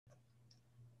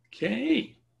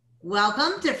Okay.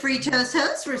 Welcome to Free Toast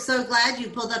Host. We're so glad you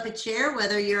pulled up a chair,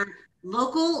 whether you're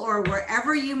local or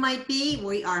wherever you might be.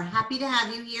 We are happy to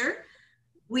have you here.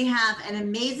 We have an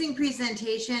amazing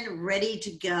presentation ready to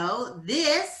go.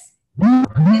 This is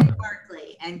Kip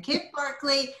Barkley, and Kip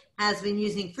Barkley has been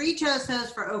using Free Toast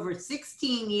Host for over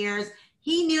 16 years.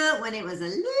 He knew it when it was a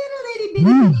little bitty.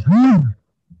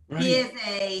 Right. He is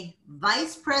a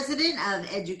vice president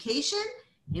of education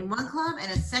in one club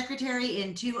and a secretary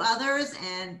in two others.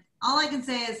 And all I can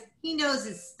say is he knows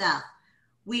his stuff.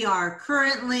 We are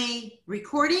currently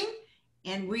recording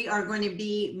and we are going to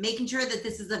be making sure that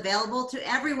this is available to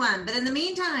everyone. But in the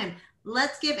meantime,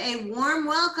 let's give a warm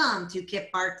welcome to Kip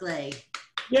Barkley.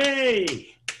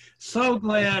 Yay! So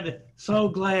glad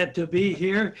to be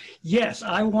here. Yes,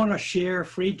 I want to share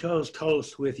Free Toast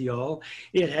Host with y'all.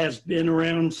 It has been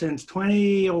around since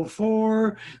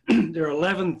 2004. There are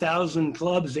 11,000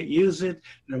 clubs that use it.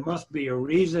 There must be a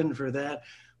reason for that.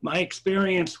 My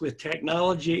experience with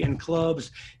technology in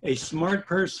clubs, a smart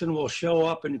person will show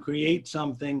up and create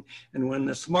something, and when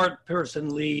the smart person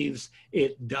leaves,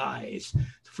 it dies.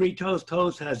 Free Toast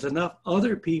Host has enough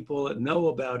other people that know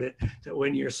about it that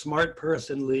when your smart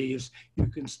person leaves, you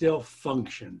can still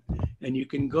function and you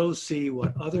can go see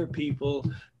what other people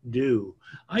do.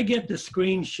 I get the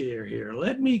screen share here.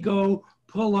 Let me go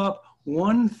pull up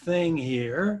one thing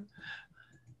here.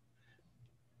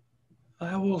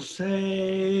 I will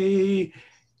say,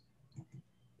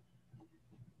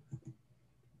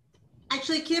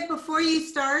 actually, Kip, before you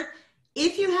start,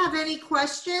 if you have any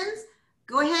questions,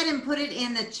 go ahead and put it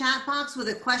in the chat box with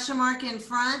a question mark in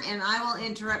front, and I will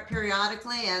interrupt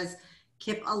periodically as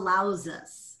Kip allows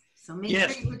us. So make sure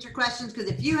you put your questions, because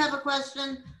if you have a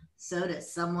question, so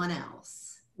does someone else.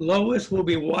 Lois will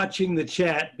be watching the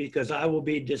chat because I will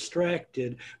be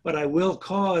distracted, but I will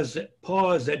pause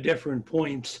at different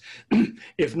points,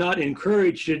 if not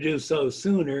encouraged to do so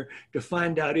sooner, to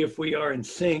find out if we are in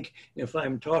sync, if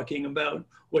I'm talking about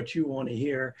what you want to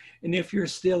hear, and if you're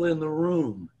still in the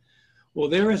room. Well,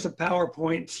 there is a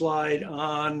PowerPoint slide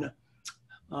on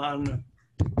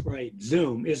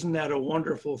Zoom. Isn't that a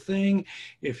wonderful thing?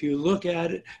 If you look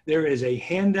at it, there is a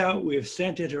handout. We've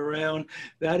sent it around.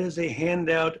 That is a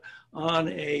handout on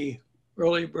a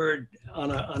early bird,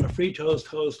 on a Free Toast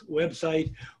Host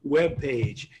website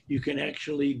webpage. You can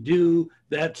actually do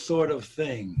that sort of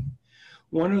thing.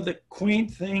 One of the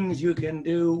quaint things you can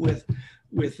do with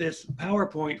this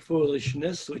PowerPoint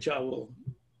foolishness, which I will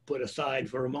put aside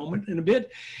for a moment in a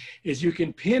bit, is you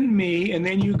can pin me and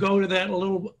then you go to that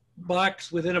little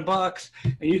box within a box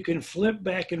and you can flip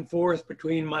back and forth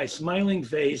between my smiling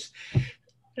face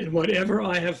and whatever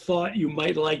I have thought you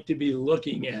might like to be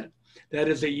looking at. That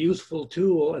is a useful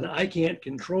tool, and I can't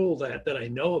control that I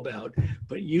know about,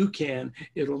 but you can.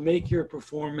 It'll make your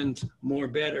performance more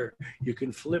better. You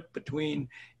can flip between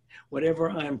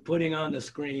whatever I'm putting on the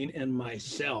screen and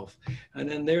myself. And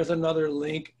then there's another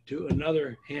link to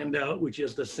another handout, which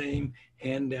is the same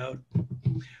handout.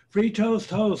 Free Toast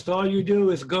Host, all you do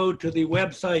is go to the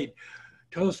website,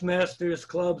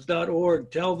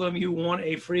 toastmastersclubs.org. Tell them you want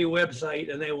a free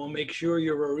website and they will make sure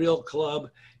you're a real club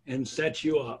and set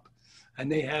you up.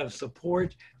 And they have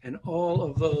support and all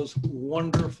of those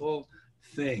wonderful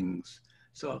things.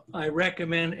 So I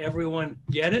recommend everyone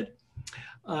get it.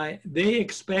 They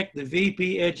expect the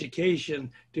VP Education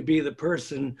to be the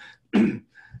person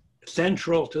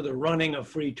central to the running of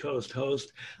Free Toast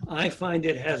Host. I find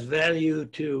it has value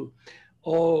to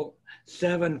all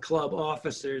 7 club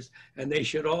officers, and they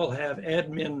should all have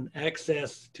admin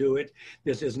access to it.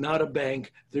 This is not a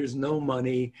bank. There's no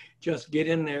money. Just get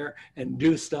in there and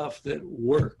do stuff that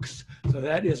works. So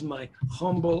that is my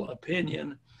humble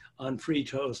opinion on Free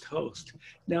Toast Host.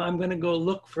 Now I'm going to go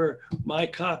look for my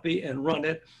copy and run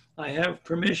it. I have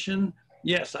permission,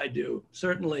 yes I do,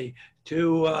 certainly,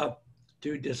 to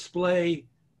display.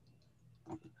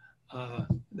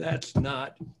 That's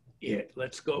not it.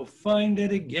 Let's go find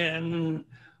it again.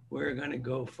 We're going to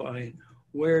go find,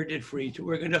 where did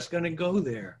we're just going to go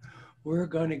there. We're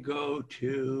going to go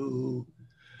to,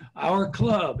 our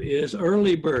club is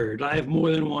Early Bird. I have more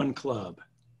than one club.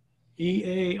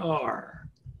 EARLYBIRD.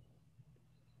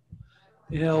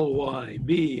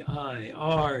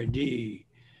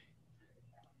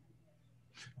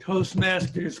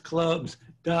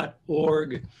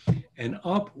 Toastmastersclubs.org, and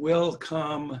up will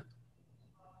come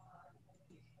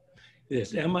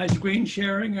this. Am I screen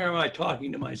sharing or am I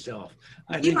talking to myself?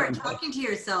 You are talking to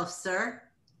yourself, sir.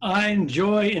 I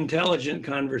enjoy intelligent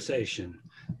conversation,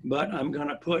 but I'm going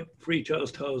to put Free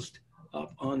Toast Host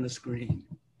up on the screen.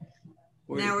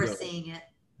 Now we're seeing it.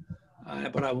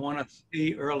 But I want to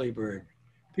see Early Bird.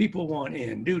 People want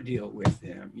in, do deal with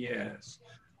them, yes.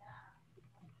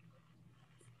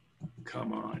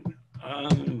 Come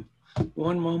on.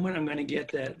 One moment, I'm gonna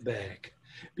get that back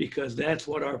because that's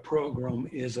what our program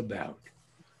is about.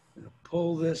 I'm gonna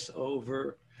pull this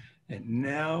over and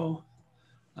now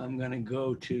I'm gonna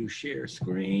go to share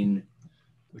screen,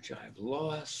 which I've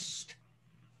lost.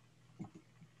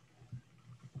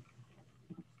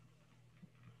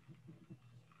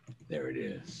 There it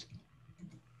is.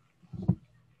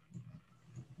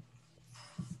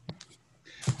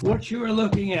 What you are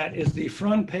looking at is the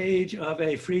front page of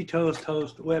a free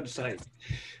ToastHost website.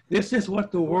 This is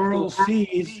what the world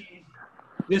sees.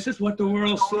 This is what the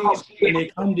world sees when they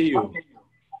come to you.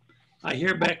 I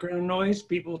hear background noise,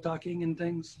 people talking and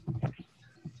things.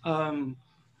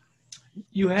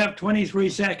 You have 23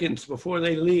 seconds before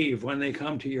they leave when they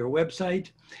come to your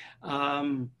website.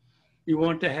 You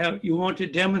want to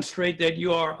demonstrate that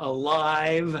you are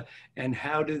alive, and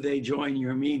how do they join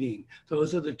your meeting?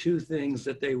 Those are the two things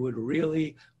that they would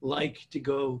really like to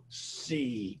go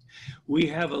see. We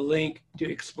have a link to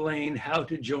explain how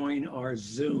to join our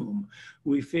Zoom.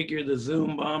 We figure the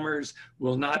Zoom bombers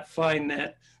will not find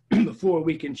that before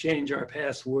we can change our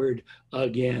password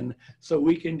again. So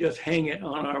we can just hang it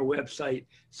on our website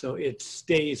so it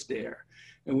stays there.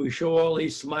 And we show all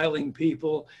these smiling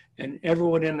people, and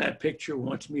everyone in that picture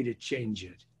wants me to change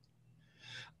it.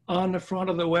 On the front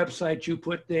of the website, you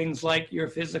put things like your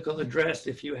physical address,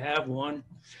 if you have one.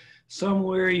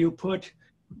 Somewhere you put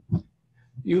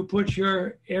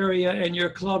your area and your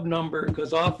club number,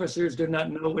 because officers do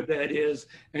not know what that is,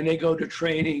 and they go to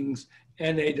trainings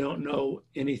and they don't know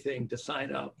anything to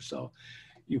sign up. So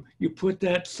you put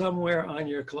that somewhere on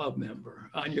your club member,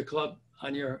 on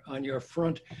your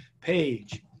front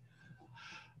page.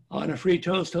 On a free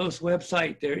ToastHost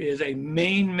website, there is a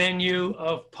main menu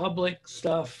of public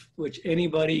stuff which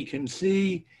anybody can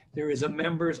see. There is a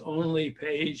members only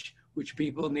page which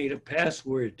people need a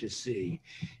password to see.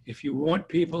 If you want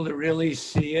people to really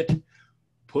see it,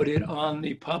 put it on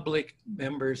the public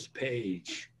members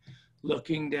page.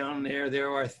 Looking down there, there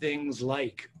are things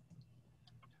like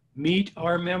meet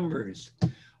our members.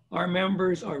 Our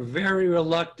members are very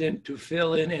reluctant to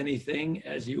fill in anything,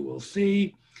 as you will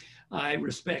see. I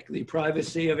respect the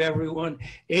privacy of everyone.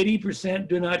 80%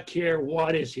 do not care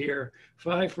what is here.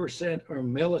 5% are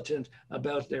militant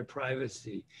about their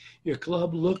privacy. Your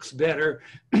club looks better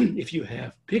if you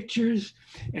have pictures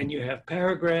and you have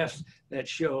paragraphs that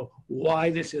show why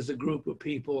this is a group of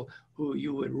people who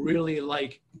you would really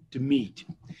like to meet.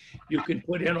 You can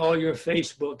put in all your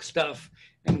Facebook stuff,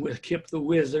 and with Kip the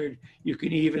Wizard, you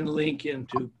can even link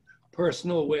into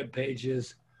personal web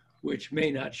pages which may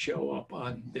not show up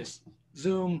on this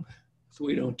Zoom, so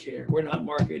we don't care. We're not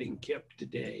marketing Kip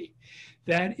today.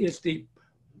 That is the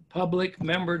public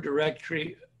member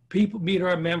directory. People meet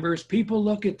our members. People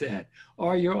look at that.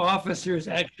 Are your officers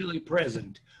actually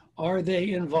present? Are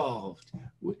they involved?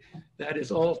 That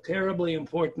is all terribly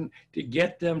important to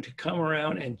get them to come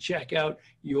around and check out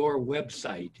your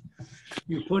website.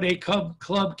 You put a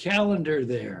club calendar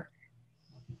there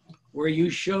where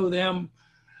you show them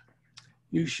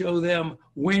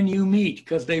when you meet,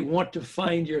 because they want to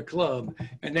find your club.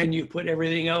 And then you put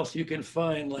everything else you can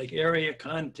find, like area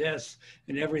contests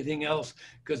and everything else,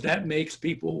 because that makes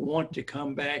people want to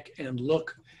come back and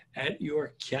look at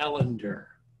your calendar.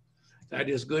 That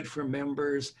is good for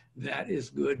members. That is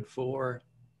good for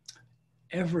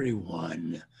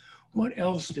everyone. What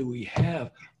else do we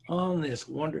have on this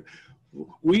wonder?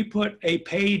 We put a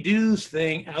pay dues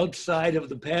thing outside of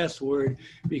the password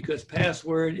because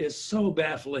password is so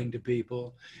baffling to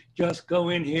people. Just go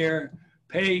in here,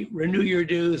 pay, renew your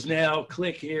dues now,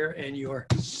 click here, and you're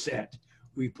set.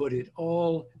 We put it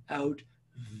all out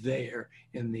there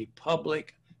in the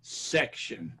public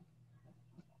section.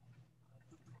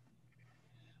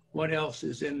 What else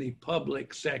is in the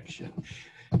public section?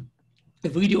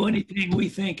 If we do anything we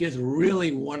think is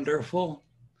really wonderful,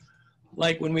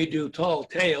 like when we do Tall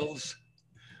Tales,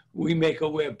 we make a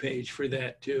web page for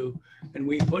that too. And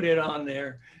we put it on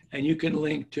there, and you can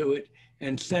link to it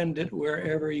and send it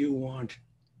wherever you want.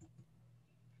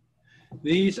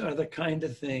 These are the kind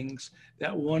of things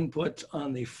that one puts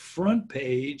on the front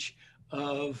page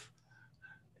of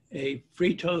a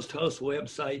free ToastHost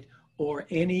website or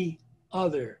any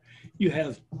other. You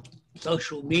have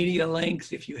social media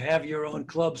links. If you have your own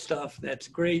club stuff, that's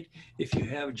great. If you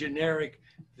have generic,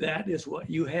 that is what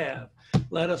you have.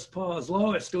 Let us pause.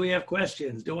 Lois, do we have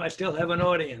questions? Do I still have an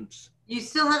audience? You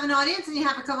still have an audience, and you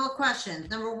have a couple of questions.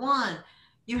 Number one,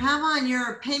 you have on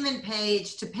your payment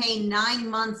page to pay 9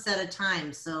 months at a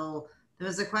time. So There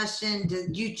was a question,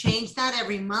 did you change that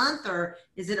every month, or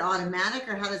is it automatic,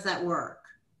 or how does that work?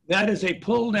 That is a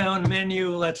pull-down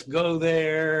menu. Let's go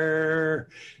there.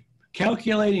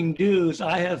 Calculating dues,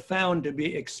 I have found to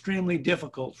be extremely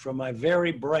difficult for my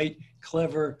very bright,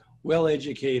 clever,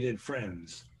 well-educated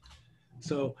friends.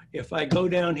 So if I go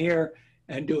down here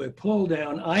and do a pull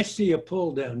down, I see a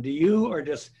pull down. Do you, or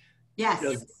just? Yes.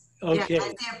 Okay. Yes, I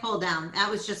see a pull down. That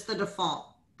was just the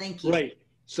default. Thank you. Right.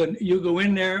 So you go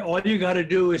in there, all you got to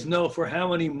do is know for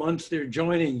how many months they're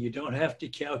joining. You don't have to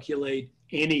calculate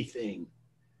anything.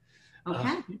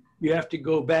 Okay. You have to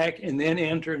go back and then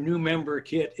enter a new member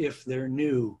kit if they're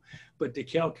new. But the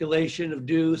calculation of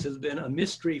dues has been a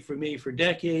mystery for me for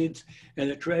decades, and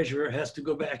the treasurer has to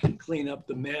go back and clean up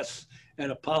the mess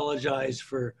and apologize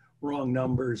for wrong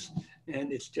numbers,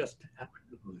 and it's just how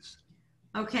it goes.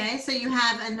 Okay, so you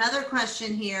have another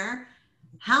question here.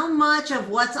 How much of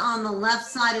what's on the left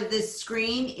side of this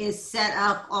screen is set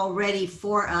up already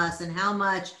for us, and how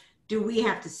much do we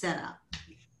have to set up?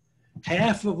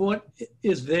 Half of what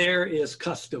is there is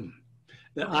custom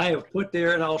that I have put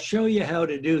there, and I'll show you how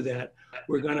to do that.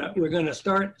 We're gonna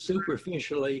start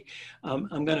superficially.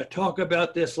 I'm gonna talk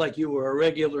about this like you were a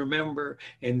regular member,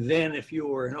 and then if you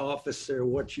were an officer,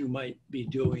 what you might be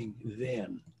doing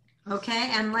then. Okay,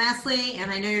 and lastly,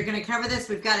 and I know you're gonna cover this,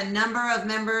 we've got a number of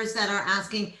members that are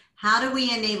asking, how do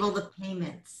we enable the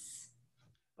payments?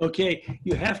 Okay,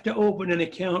 you have to open an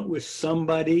account with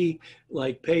somebody,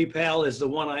 like PayPal is the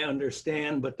one I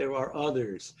understand, but there are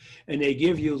others. And they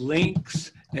give you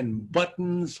links and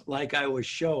buttons like I was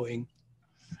showing.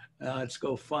 Let's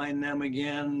go find them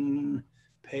again.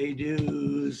 Pay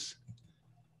dues.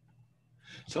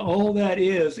 So all that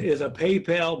is a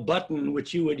PayPal button,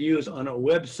 which you would use on a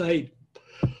website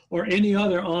or any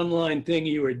other online thing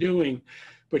you are doing,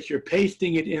 but you're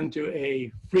pasting it into a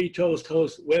free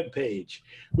ToastHost web page,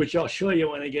 which I'll show you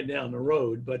when I get down the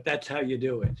road, but that's how you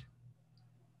do it.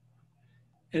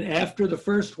 And after the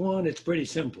first one, it's pretty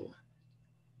simple.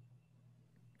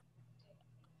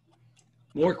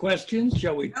 More questions?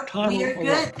 Shall we toddle We are along?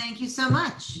 good. Thank you so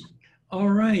much. All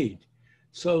right.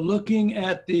 So looking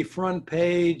at the front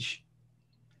page,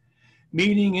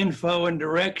 meeting info and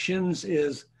directions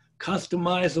is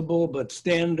customizable but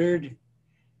standard.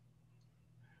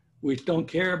 We don't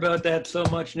care about that so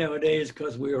much nowadays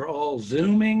because we are all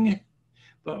Zooming,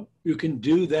 but you can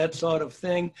do that sort of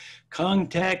thing.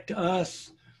 Contact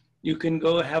us. You can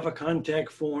go have a contact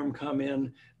form come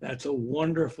in. That's a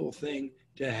wonderful thing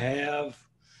to have.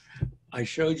 I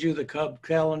showed you the Cub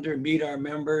calendar, meet our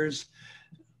members,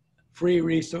 free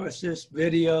resources,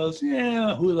 videos.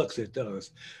 Yeah, who looks at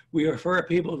those? We refer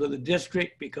people to the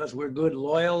district because we're good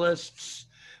loyalists.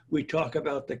 We talk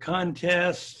about the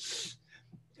contests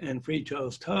and free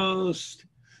ToastHost.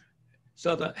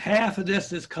 So the half of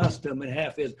this is custom and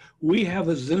half is, we have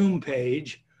a Zoom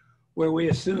page where we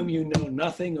assume you know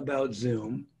nothing about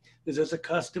Zoom. This is a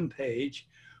custom page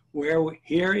where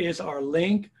here is our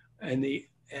link and the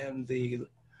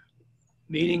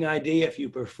meeting ID if you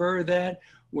prefer that.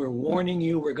 We're warning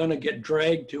you we're gonna get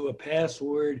dragged to a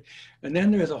password. And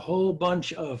then there's a whole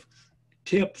bunch of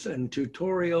tips and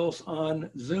tutorials on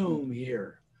Zoom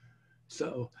here.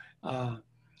 So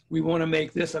we want to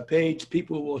make this a page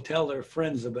people will tell their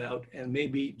friends about and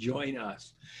maybe join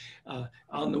us.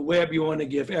 On the web, you want to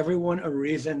give everyone a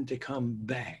reason to come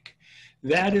back.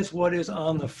 That is what is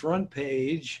on the front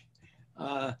page.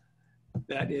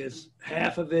 That is,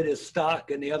 half of it is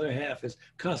stock and the other half is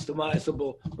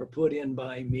customizable or put in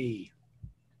by me.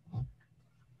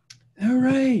 All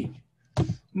right.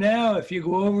 Now, if you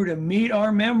go over to meet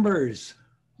our members,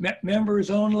 members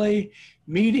only,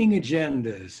 meeting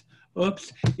agendas.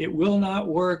 Oops, it will not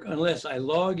work unless I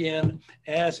log in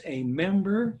as a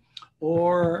member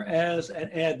or as an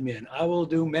admin. I will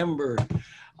do member.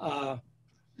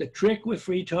 The trick with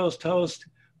free ToastHost,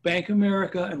 Bank of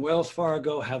America and Wells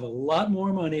Fargo have a lot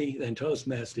more money than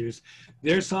Toastmasters.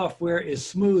 Their software is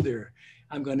smoother.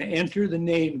 I'm going to enter the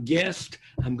name guest.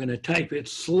 I'm going to type it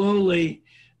slowly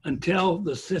until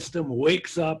the system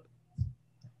wakes up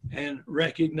and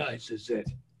recognizes it.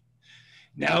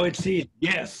 Now it sees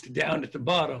guest down at the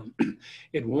bottom.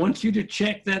 It wants you to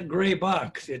check that gray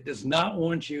box. It does not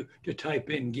want you to type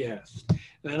in guest.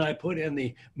 Then I put in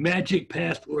the magic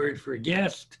password for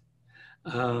guest.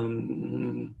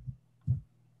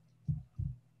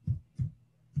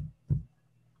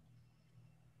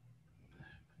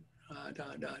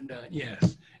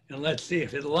 Yes, and let's see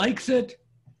if it likes it.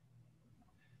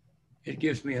 It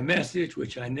gives me a message,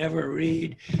 which I never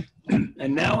read.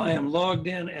 And now I am logged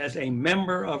in as a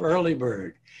member of Early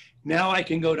Bird. Now I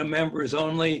can go to members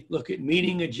only, look at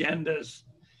meeting agendas.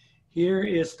 Here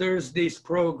is Thursday's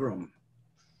program.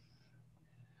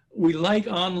 We like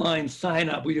online sign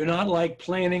up. We do not like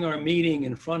planning our meeting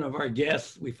in front of our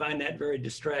guests. We find that very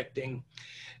distracting.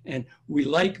 And we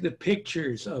like the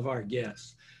pictures of our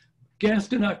guests. Guests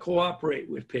do not cooperate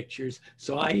with pictures.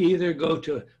 So I either go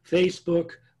to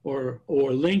Facebook or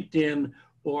LinkedIn,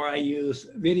 or I use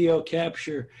video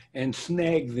capture and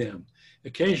snag them.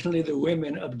 Occasionally the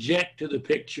women object to the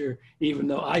picture, even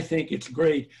though I think it's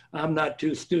great. I'm not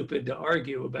too stupid to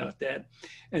argue about that.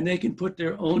 And they can put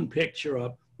their own picture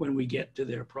up when we get to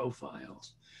their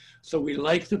profiles. So we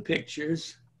like the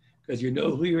pictures because you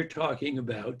know who you're talking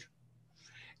about.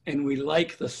 And we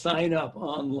like the sign up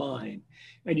online.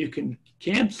 And you can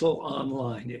cancel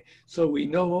online. So we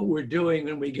know what we're doing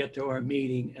when we get to our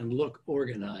meeting and look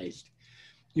organized.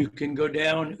 You can go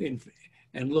down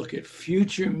and look at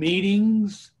future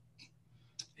meetings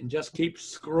and just keep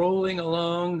scrolling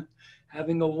along,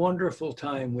 having a wonderful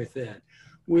time with that.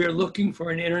 We're looking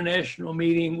for an international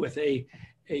meeting with a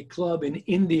club in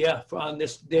India on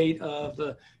this date of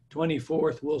the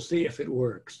 24th. We'll see if it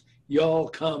works. Y'all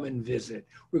come and visit.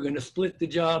 We're going to split the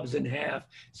jobs in half,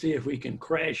 see if we can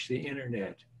crash the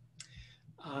internet.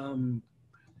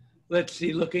 Let's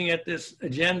see, looking at this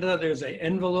agenda, there's an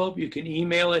envelope. You can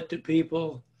email it to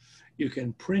people. You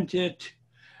can print it.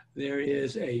 There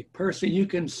is a person. You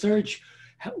can search,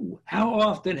 how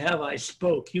often have I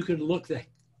spoke? You can look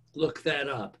that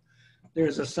up.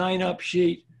 There's a sign-up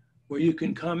sheet where you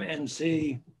can come and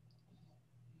see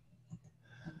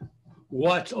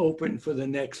what's open for the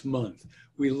next month.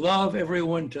 We love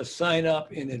everyone to sign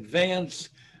up in advance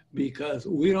because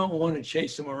we don't want to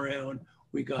chase them around.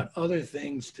 We got other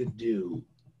things to do.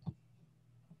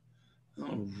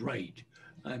 All right,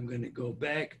 I'm going to go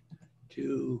back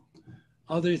to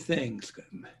other things.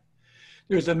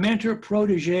 There's a mentor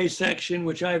protege section,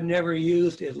 which I've never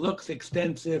used. It looks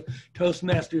extensive.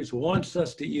 Toastmasters wants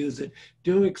us to use it.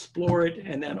 Do explore it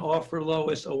and then offer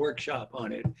Lois a workshop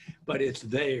on it, but it's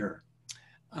there.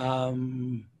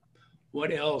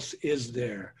 What else is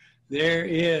there? There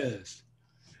is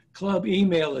club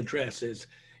email addresses.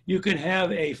 You can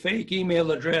have a fake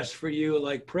email address for you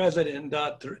like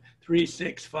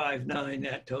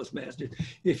president.3659@Toastmasters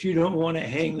if you don't want to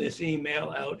hang this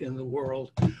email out in the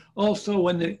world. Also,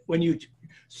 when you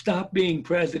stop being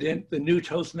president, the new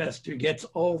Toastmaster gets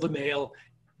all the mail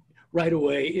right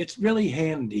away. It's really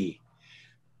handy.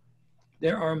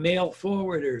 There are mail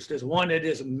forwarders. There's one that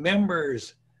is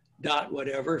members dot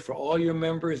whatever for all your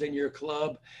members in your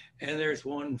club, and there's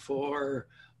one for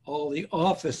all the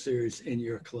officers in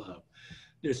your club.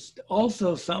 There's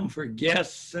also some for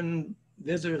guests and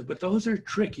visitors, but those are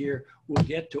trickier. We'll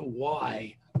get to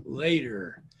why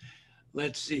later.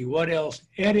 Let's see, what else?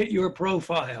 Edit your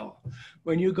profile.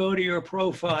 When you go to your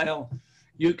profile,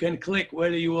 you can click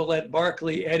whether you will let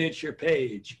Barkley edit your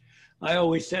page. I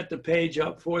always set the page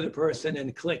up for the person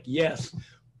and click yes,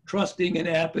 trusting in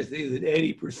apathy that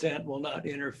 80% will not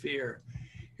interfere.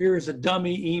 Here is a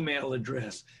dummy email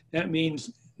address. That means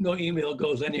no email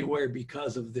goes anywhere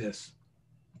because of this.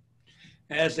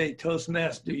 As a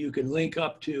Toastmaster, you can link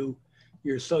up to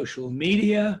your social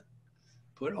media,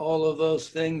 put all of those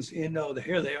things in. Oh,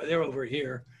 here they are, they're over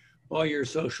here. All your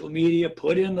social media,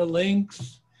 put in the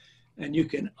links, and you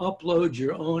can upload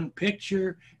your own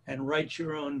picture and write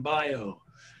your own bio.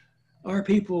 Our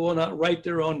people will not write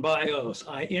their own bios.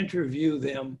 I interview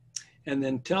them and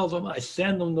then tell them, I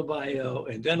send them the bio,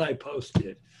 and then I post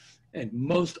it. And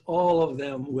most all of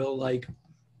them will like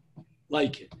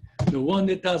it. The one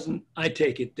that doesn't, I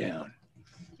take it down.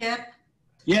 Kip?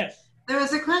 Yes. There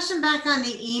was a question back on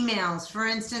the emails. For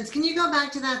instance, can you go back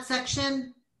to that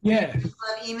section? Yes. Of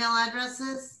email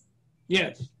addresses?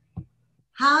 Yes.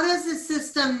 How does the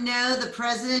system know the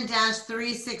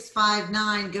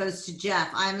president-3659 goes to Jeff?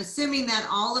 I'm assuming that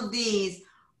all of these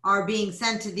are being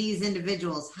sent to these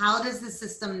individuals. How does the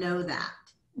system know that?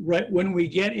 Right, when we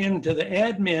get into the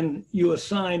admin, you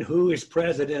assign who is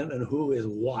president and who is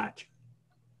what.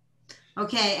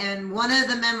 Okay, and one of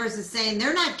the members is saying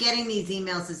they're not getting these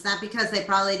emails. Is that because they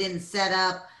probably didn't set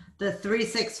up the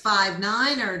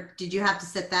 3659, or did you have to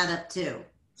set that up too?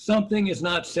 Something is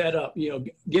not set up. You know,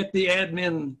 get the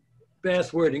admin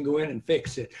password and go in and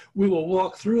fix it. We will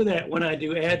walk through that when I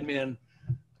do admin.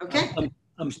 Okay.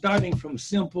 I'm starting from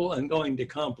simple and going to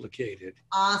complicated.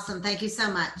 Awesome, thank you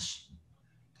so much.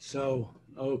 So,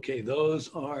 okay, those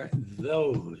are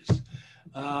those.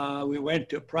 We went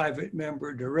to private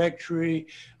member directory.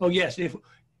 Oh yes, if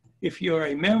you're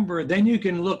a member, then you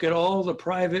can look at all the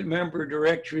private member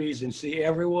directories and see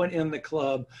everyone in the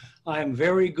club. I'm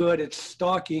very good at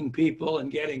stalking people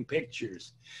and getting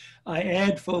pictures. I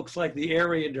add folks like the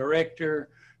area director,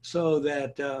 so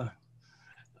that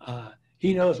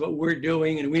he knows what we're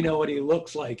doing and we know what he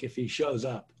looks like if he shows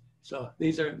up. So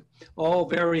these are all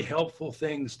very helpful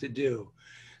things to do.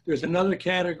 There's another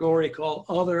category called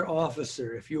other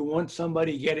officer. If you want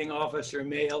somebody getting officer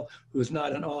mail who's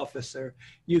not an officer,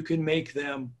 you can make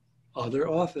them other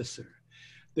officer.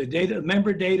 The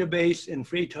member database in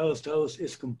Free ToastHost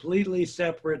is completely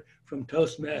separate from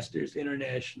Toastmasters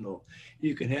International.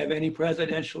 You can have any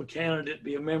presidential candidate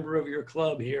be a member of your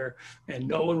club here, and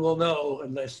no one will know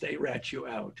unless they rat you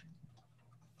out.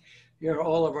 Here are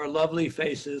all of our lovely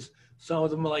faces. Some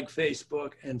of them like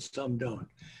Facebook and some don't.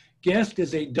 Guest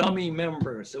is a dummy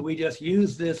member, so we just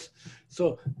use this.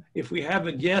 So if we have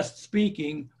a guest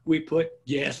speaking, we put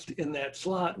guest in that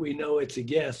slot. We know it's a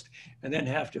guest, and then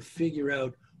have to figure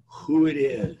out who it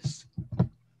is.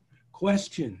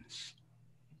 Questions?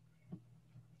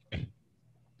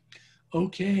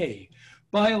 Okay,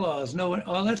 bylaws. No,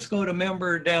 let's go to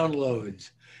member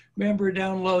downloads. Member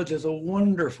downloads is a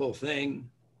wonderful thing.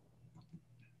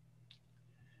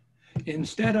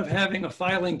 Instead of having a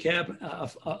filing cabinet,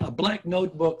 a black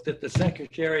notebook that the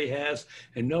secretary has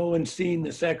and no one's seen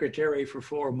the secretary for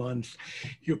 4 months,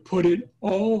 you put it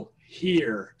all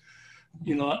here.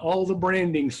 You know, all the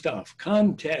branding stuff,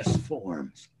 contest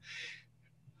forms,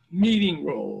 meeting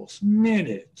roles,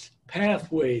 minutes,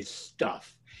 pathways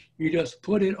stuff. You just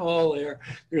put it all there.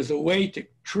 There's a way to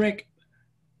trick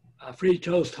Free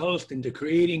ToastHost into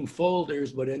creating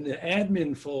folders, but in the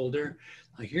admin folder,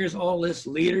 like here's all this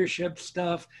leadership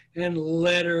stuff and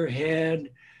letterhead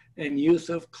and use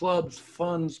of clubs,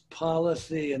 funds,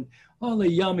 policy, and all the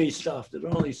yummy stuff that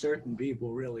only certain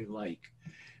people really like.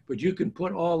 But you can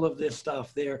put all of this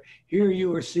stuff there. Here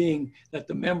you are seeing that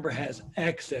the member has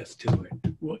access to it.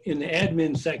 Well, in the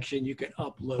admin section, you can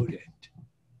upload it.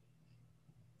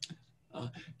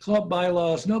 Club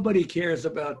bylaws, nobody cares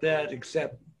about that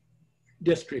except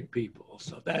district people,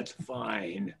 so that's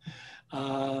fine.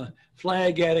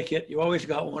 Flag etiquette, you always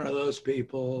got one of those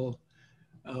people.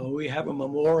 We have a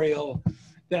memorial.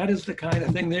 That is the kind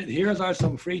of thing that, here's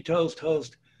some Free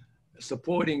ToastHost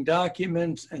supporting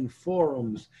documents and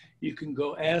forums. You can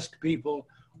go ask people,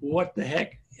 what the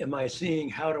heck am I seeing?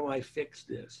 How do I fix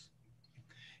this?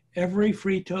 Every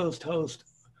Free ToastHost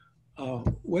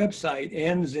website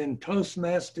ends in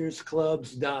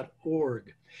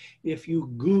toastmastersclubs.org. If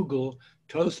you Google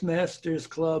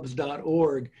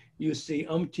toastmastersclubs.org, you see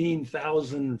umpteen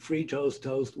thousand Free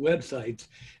ToastHost websites,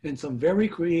 and some very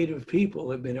creative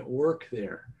people have been at work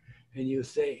there. And you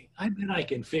say, I bet I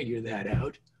can figure that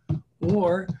out.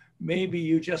 Or maybe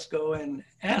you just go and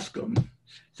ask them.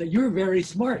 Say, you're very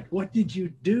smart. What did you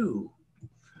do?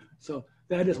 So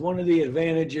that is one of the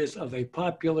advantages of a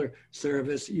popular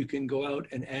service. You can go out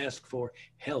and ask for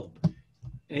help.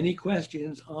 Any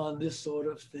questions on this sort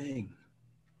of thing?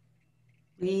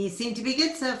 We seem to be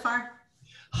good so far.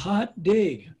 Hot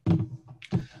dig.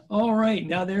 All right,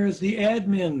 now there's the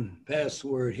admin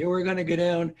password. Here we're going to go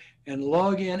down and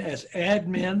log in as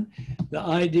admin. The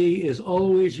ID is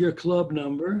always your club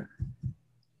number.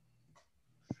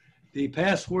 The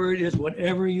password is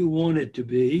whatever you want it to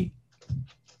be.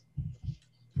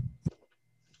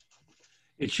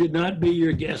 It should not be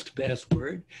your guest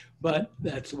password, but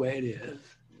that's the way it is.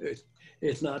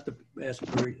 It's not the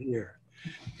password here.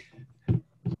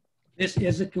 This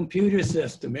is a computer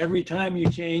system. Every time you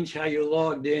change how you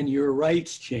logged in, your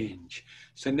rights change.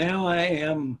 So now I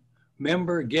am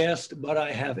member guest, but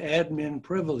I have admin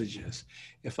privileges.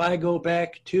 If I go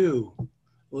back to,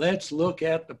 let's look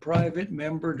at the private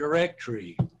member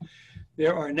directory.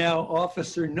 There are now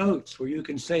officer notes where you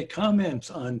can say comments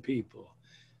on people.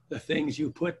 The things you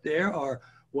put there are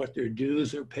what their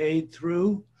dues are paid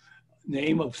through,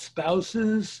 name of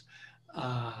spouses.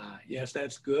 Yes,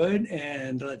 that's good.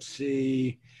 And let's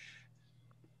see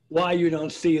why you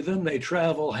don't see them. They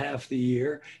travel half the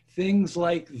year, things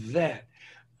like that.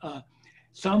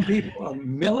 Some people are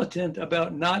militant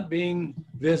about not being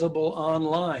visible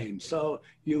online. So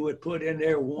you would put in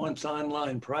there wants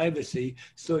online privacy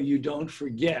so you don't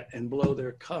forget and blow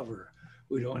their cover.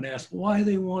 We don't ask why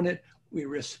they want it. We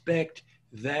respect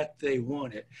that they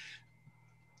want it.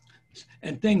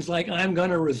 And things like, I'm going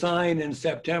to resign in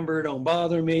September, don't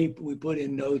bother me. We put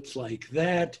in notes like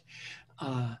that.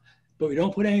 But we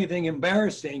don't put anything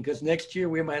embarrassing, because next year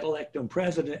we might elect them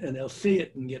president and they'll see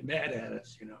it and get mad at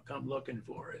us, you know, come looking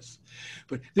for us.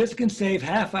 But this can save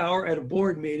half hour at a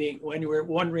board meeting when you're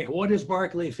wondering, what is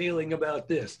Barkley feeling about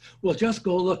this? Well, just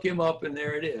go look him up and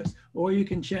there it is. Or you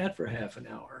can chat for half an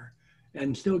hour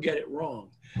and still get it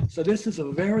wrong. So this is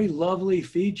a very lovely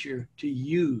feature to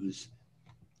use.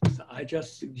 So I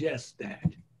just suggest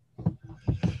that.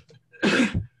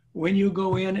 when you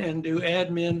go in and do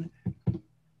admin,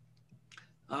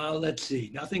 let's see,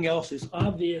 nothing else is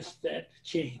obvious that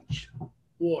changed.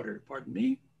 Water, pardon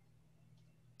me.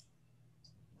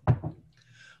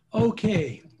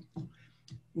 Okay,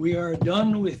 we are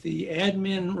done with the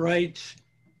admin rights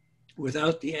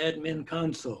without the admin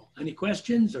console. Any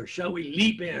questions, or shall we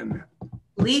leap in?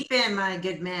 Leap in, my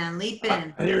good man, leap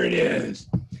in. There it is.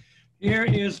 Here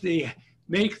is the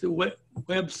make the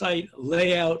website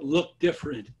layout look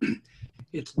different.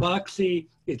 It's boxy,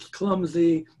 it's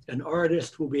clumsy, an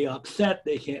artist will be upset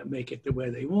they can't make it the way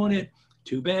they want it.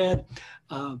 Too bad.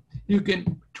 You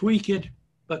can tweak it,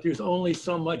 but there's only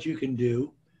so much you can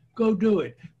do. Go do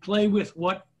it. Play with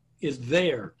what is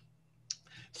there.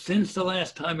 Since the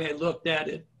last time I looked at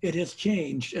it, it has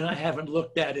changed and I haven't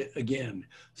looked at it again.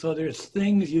 So there's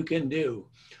things you can do.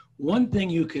 One thing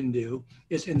you can do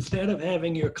is, instead of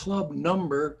having your club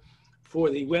number for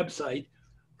the website,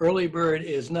 Early Bird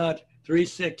is not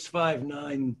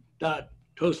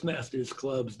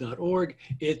 3659.toastmastersclubs.org,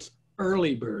 it's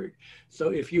Early Bird. So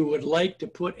if you would like to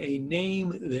put a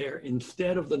name there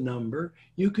instead of the number,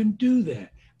 you can do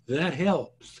that. That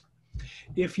helps.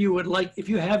 If you would like, if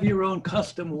you have your own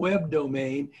custom web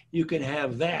domain, you can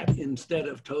have that instead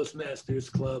of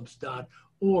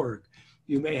toastmastersclubs.org.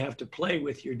 You may have to play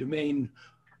with your domain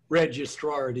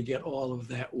registrar to get all of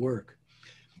that work.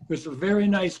 There's a very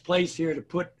nice place here to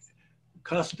put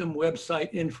custom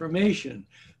website information.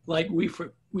 Like we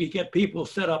get people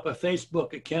set up a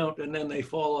Facebook account and then they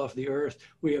fall off the earth.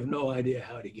 We have no idea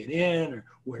how to get in or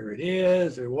where it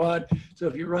is or what. So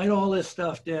if you write all this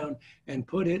stuff down and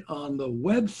put it on the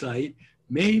website,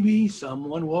 maybe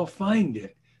someone will find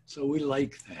it. So we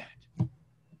like that.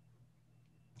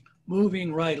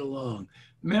 Moving right along.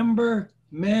 Member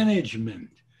management.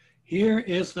 Here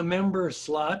is the member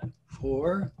slot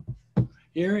for,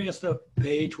 here is the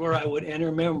page where I would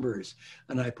enter members.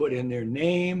 And I put in their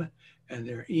name and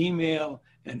their email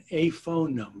and a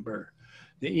phone number.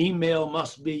 The email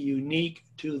must be unique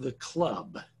to the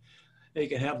club. They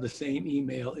can have the same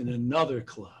email in another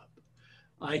club.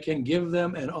 I can give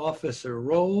them an officer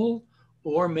role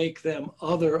or make them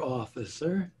other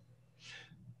officer,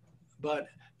 but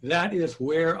that is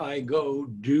where I go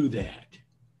do that.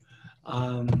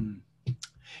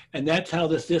 And that's how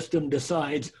the system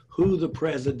decides who the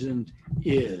president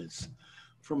is.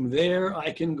 From there,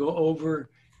 I can go over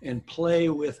and play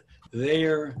with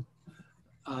their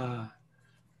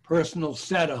personal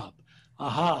setup.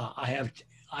 Aha,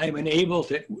 I'm unable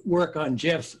to work on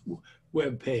Jeff's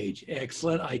web page.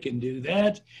 Excellent, I can do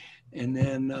that. And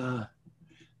then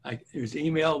there's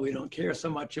email we don't care so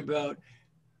much about.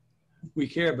 We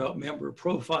care about member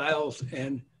profiles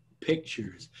and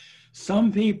pictures.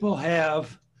 Some people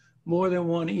have more than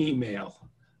one email.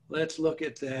 Let's look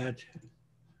at that.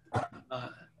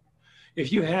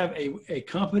 If you have a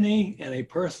company and a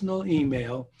personal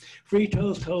email, Free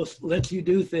ToastHost lets you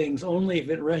do things only if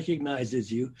it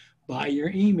recognizes you by your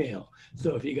email.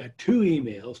 So if you got two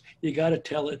emails, you got to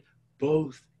tell it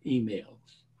both emails.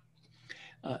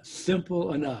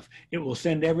 Simple enough. It will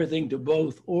send everything to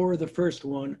both or the first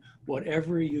one,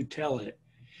 whatever you tell it.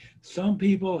 Some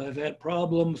people have had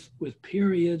problems with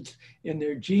periods in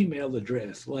their Gmail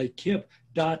address, like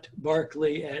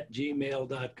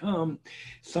kip.barkley@gmail.com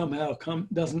somehow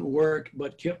doesn't work,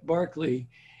 but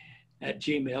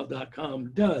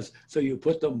kipbarkley@gmail.com does. So you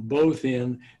put them both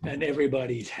in and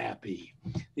everybody's happy.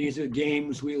 These are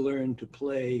games we learn to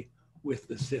play with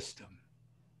the system.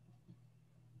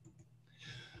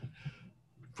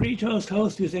 Free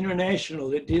ToastHost is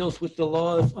international. It deals with the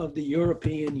laws of the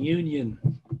European Union.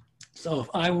 So if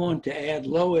I want to add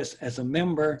Lois as a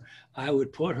member, I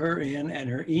would put her in and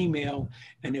her email,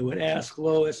 and it would ask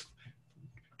Lois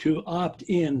to opt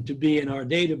in to be in our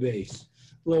database.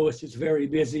 Lois is very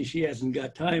busy. She hasn't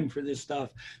got time for this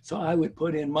stuff. So I would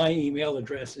put in my email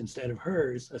address instead of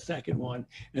hers, a second one,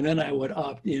 and then I would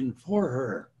opt in for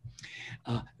her.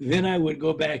 Then I would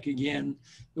go back again.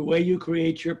 The way you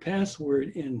create your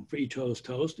password in Free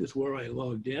ToastHost is where I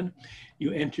logged in.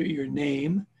 You enter your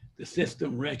name. The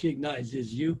system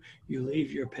recognizes you. You leave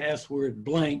your password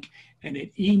blank, and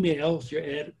it emails your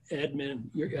admin,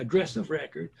 your address of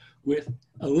record, with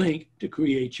a link to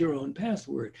create your own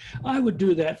password. I would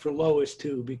do that for Lois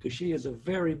too, because she is a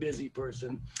very busy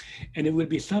person, and it would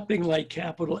be something like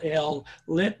capital L,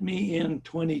 let me in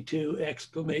 22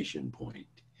 exclamation point.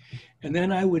 And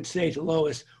then I would say to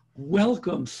Lois,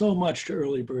 welcome so much to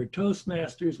Early Bird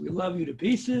Toastmasters. We love you to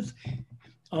pieces.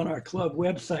 On our club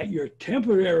website, your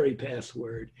temporary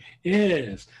password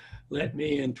is let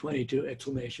me in 22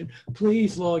 exclamation.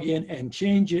 Please log in and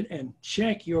change it and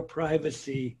check your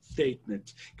privacy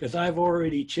statements, because I've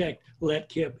already checked let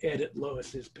Kip edit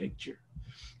Lois's picture,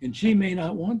 and she may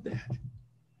not want that.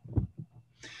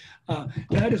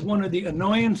 That is one of the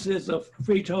annoyances of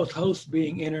Free Toast Host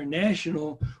being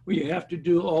international, where you have to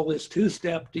do all this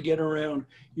two-step to get around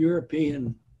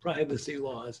European privacy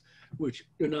laws, which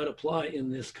do not apply in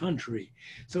this country.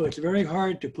 So it's very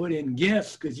hard to put in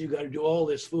guests because you got to do all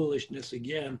this foolishness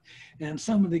again. And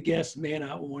some of the guests may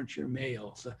not want your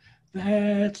mail. So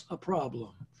that's a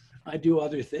problem. I do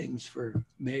other things for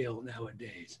mail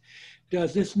nowadays.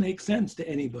 Does this make sense to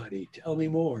anybody? Tell me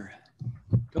more.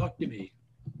 Talk to me.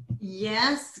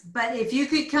 Yes, but if you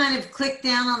could kind of click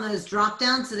down on those drop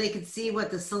downs so they could see what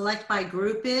the select by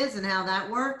group is and how that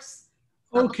works.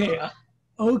 Okay,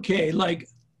 okay, like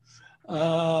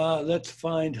let's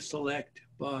find select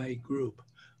by group.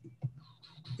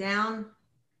 Down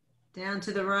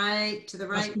to the right,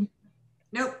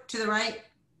 Nope, to the right,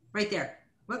 right there.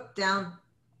 Whoop, down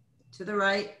to the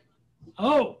right.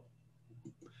 Oh,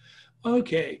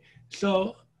 okay,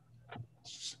 so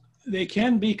they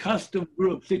can be custom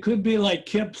groups. It could be like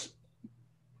Kip's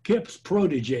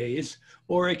proteges,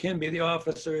 or it can be the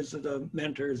officers, the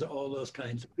mentors, all those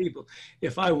kinds of people,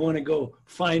 if I want to go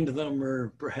find them or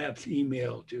perhaps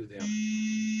email to them.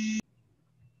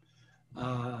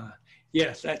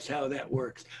 Yes, that's how that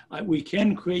works. We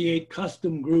can create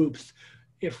custom groups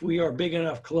if we are a big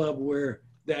enough club where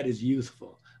that is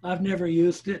useful. I've never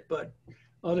used it, but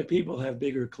other people have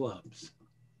bigger clubs.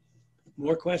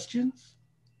 More questions?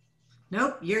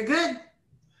 Nope, you're good.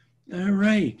 All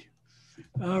right.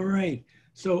 All right.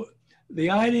 So the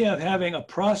idea of having a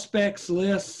prospects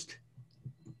list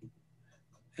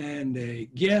and a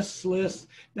guests list.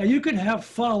 Now you can have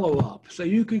follow-up. So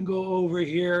you can go over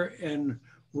here and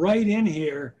write in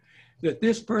here that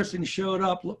this person showed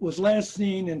up, was last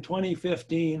seen in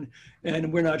 2015,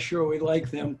 and we're not sure we like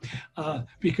them.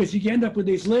 Because you end up with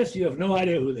these lists, you have no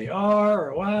idea who they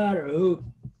are or what or who.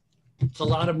 It's a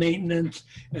lot of maintenance,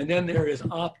 and then there is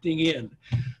opting in.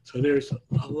 So there's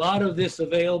a lot of this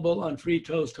available on Free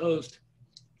Toast Host.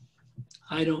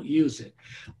 I don't use it.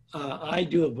 I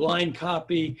do a blind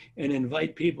copy and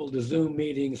invite people to Zoom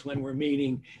meetings when we're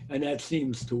meeting, and that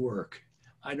seems to work.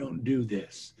 I don't do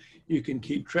this. You can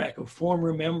keep track of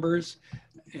former members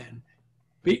and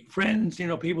friends, you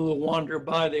know, people who wander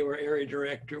by, they were area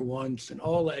director once, and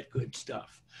all that good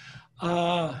stuff.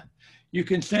 You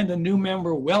can send a new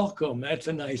member welcome. That's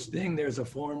a nice thing. There's a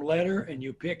form letter, and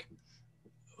you pick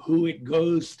who it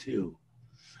goes to.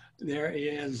 There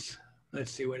is,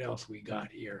 let's see what else we got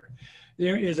here.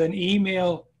 There is an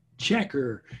email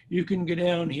checker. You can go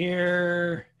down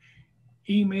here,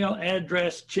 email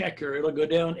address checker. It'll go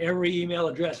down every email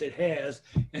address it has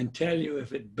and tell you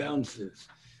if it bounces.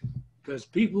 Because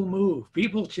people move,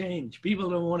 people change, people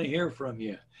don't want to hear from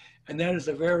you. And that is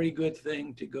a very good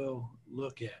thing to go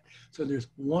look at. So there's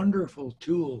wonderful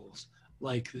tools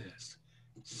like this.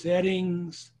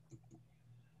 Settings,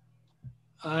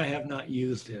 I have not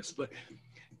used this, but,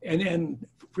 and then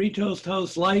Free Toast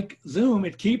Host, like Zoom,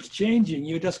 it keeps changing.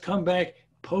 You just come back,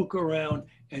 poke around,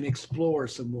 and explore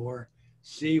some more,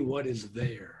 see what is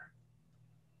there.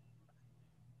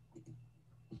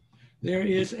 There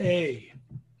is a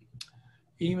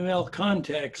email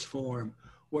contacts form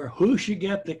where who should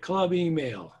get the club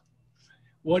email?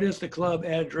 What is the club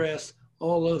address?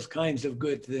 All those kinds of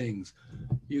good things.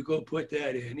 You go put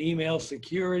that in. Email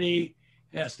security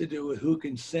has to do with who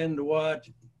can send what.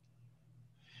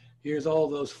 Here's all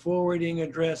those forwarding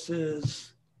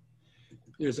addresses.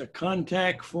 There's a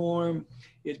contact form.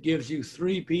 It gives you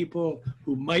 3 people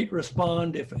who might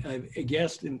respond if a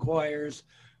guest inquires.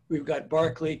 We've got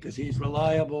Barkley because he's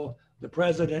reliable. The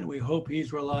president, we hope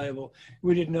he's reliable.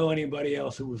 We didn't know anybody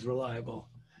else who was reliable.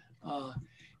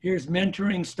 Here's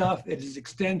mentoring stuff. It is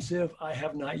extensive. I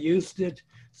have not used it.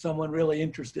 Someone really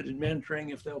interested in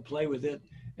mentoring, if they'll play with it.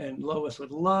 And Lois would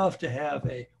love to have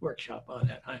a workshop on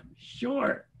that, I'm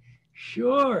sure.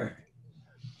 Sure.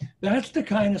 That's the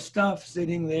kind of stuff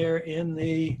sitting there in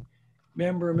the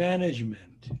member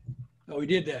management. Oh, we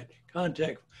did that.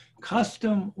 Contact,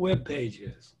 custom web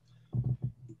pages.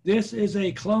 This is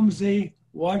a clumsy,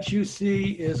 what you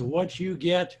see is what you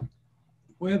get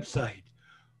website.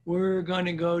 We're going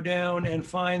to go down and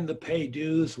find the pay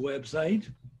dues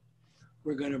website.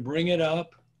 We're going to bring it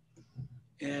up.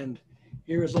 And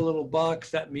here's a little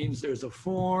box. That means there's a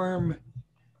form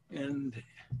and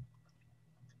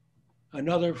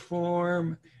another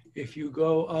form. If you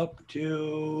go up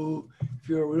to, if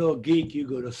you're a real geek, you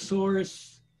go to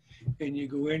source and you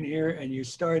go in here and you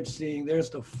start seeing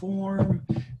there's the form.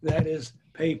 That is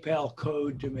PayPal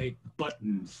code to make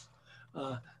buttons.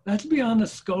 That's beyond the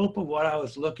scope of what I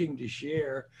was looking to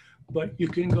share, but you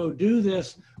can go do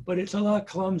this, but it's a lot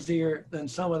clumsier than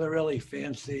some of the really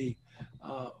fancy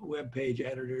web page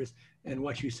editors, and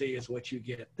what you see is what you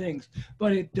get things,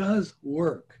 but it does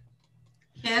work.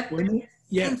 Kip,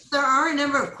 yes. Since there are a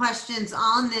number of questions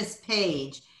on this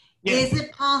page, yes. Is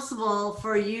it possible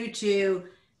for you to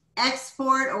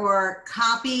export or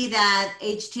copy that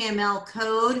HTML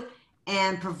code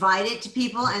and provide it to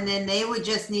people, and then they would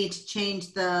just need to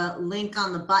change the link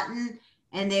on the button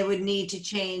and they would need to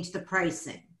change the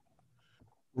pricing?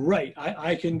 Right.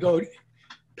 I can go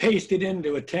paste it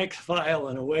into a text file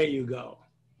and away you go.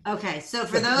 Okay, so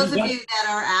for those of you that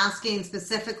are asking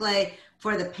specifically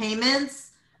for the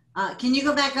payments, can you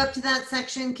go back up to that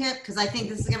section, Kip? Because I think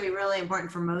this is going to be really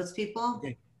important for most people.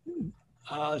 Okay.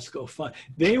 Let's go find.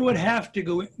 They would have to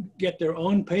go get their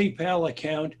own PayPal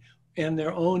account and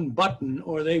their own button,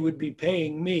 or they would be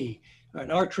paying me.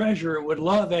 And our treasurer would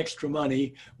love extra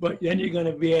money, but then you're going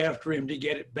to be after him to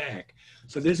get it back.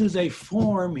 So this is a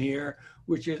form here,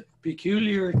 which is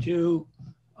peculiar to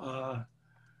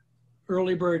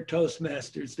Early Bird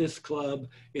Toastmasters, this club.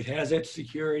 It has its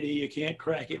security. You can't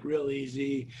crack it real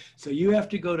easy. So you have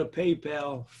to go to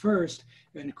PayPal first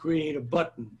and create a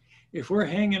button. If we're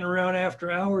hanging around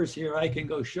after hours here, I can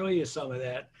go show you some of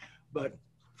that. But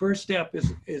first step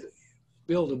is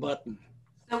build a button.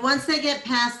 So once they get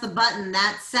past the button,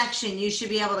 that section you should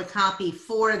be able to copy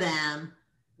for them.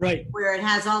 Right. Where it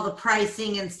has all the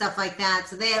pricing and stuff like that.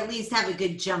 So they at least have a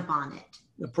good jump on it.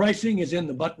 The pricing is in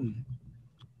the button.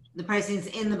 The pricing is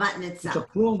in the button itself. It's a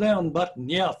pull down button.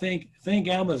 Yeah, think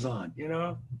Amazon, you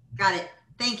know? Got it.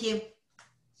 Thank you.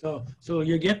 So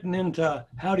you're getting into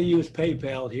how to use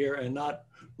PayPal here and not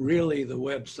really the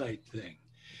website thing.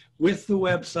 With the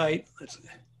website,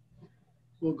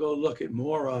 we'll go look at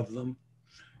more of them.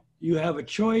 You have a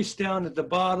choice down at the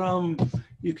bottom.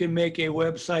 You can make a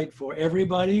website for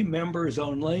everybody, members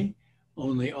only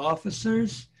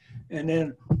officers, and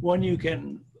then one you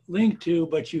can link to,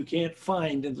 but you can't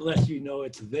find unless you know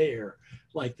it's there,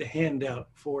 like the handout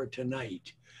for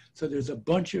tonight. So there's a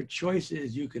bunch of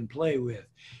choices you can play with.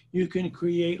 You can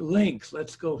create links.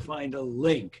 Let's go find a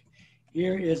link.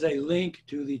 Here is a link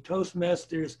to the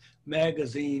Toastmasters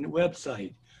magazine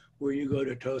website, where you go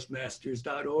to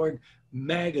toastmasters.org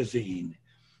magazine.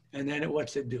 And then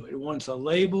what's it do? It wants a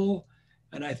label,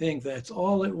 and I think that's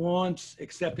all it wants,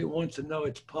 except it wants to know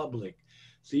it's public.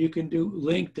 So you can do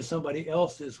link to somebody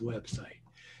else's website.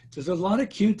 So there's a lot of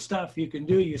cute stuff you can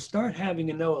do. You start having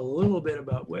to know a little bit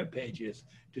about web pages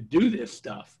to do this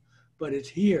stuff, but it's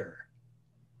here.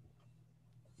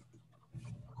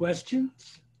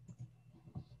 Questions?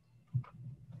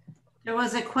 There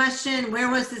was a question, where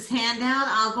was this handout?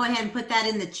 I'll go ahead and put that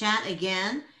in the chat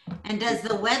again. And does the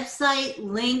website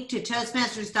link to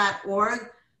toastmasters.org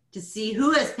to see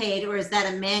who has paid, or is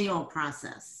that a manual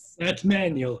process? That's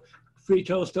manual. Free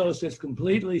ToastHost is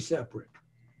completely separate.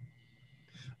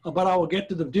 But I will get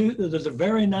to the dues. There's a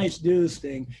very nice dues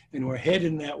thing, and we're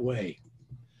heading that way.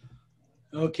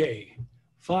 Okay,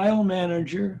 file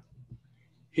manager.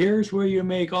 Here's where you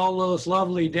make all those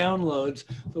lovely downloads.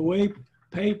 The way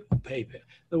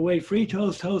the way Free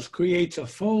ToastHost creates a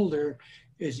folder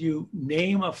is you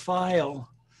name a file,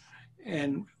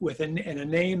 and with a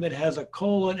name that has a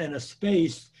colon and a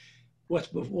space.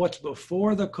 What's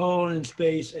before the colon and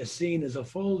space is seen as a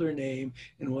folder name,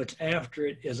 and what's after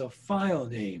it is a file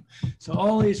name. So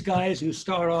all these guys who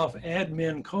start off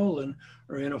admin colon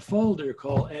are in a folder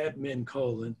called admin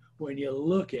colon when you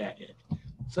look at it.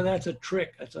 So that's a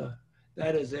trick.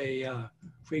 That is a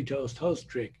Free ToastHost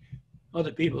trick.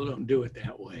 Other people don't do it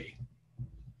that way.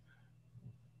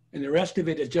 And the rest of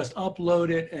it is just upload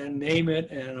it and name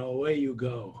it, and away you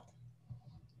go.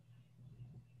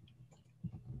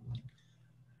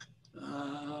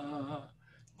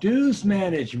 Dues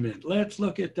management, let's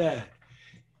look at that.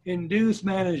 In dues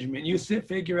management, you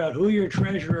figure out who your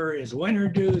treasurer is, when are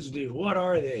dues due, what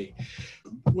are they?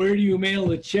 Where do you mail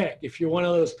the check if you're one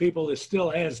of those people that still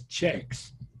has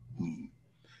checks?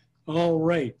 All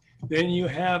right, then you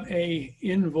have a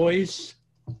invoice.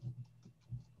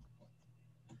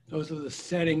 Those are the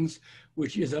settings,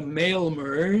 which is a mail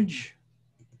merge.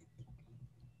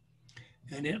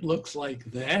 And it looks like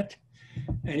that.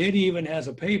 And it even has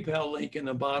a PayPal link in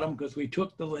the bottom because we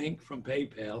took the link from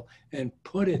PayPal and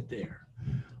put it there.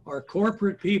 Our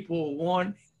corporate people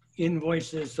want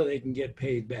invoices so they can get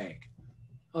paid back.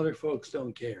 Other folks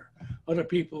don't care. Other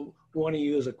people want to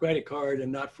use a credit card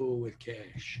and not fool with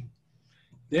cash.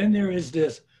 Then there is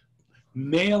this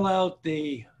mail out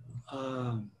the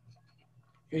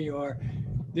here you are.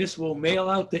 This will mail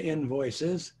out the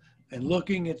invoices, and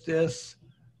looking at this,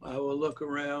 I will look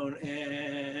around and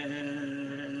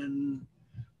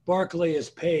Barkley is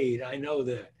paid. I know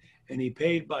that. And he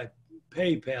paid by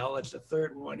PayPal. That's the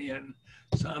third one in.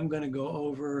 So I'm going to go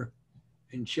over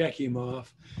and check him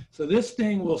off. So this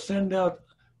thing will send out,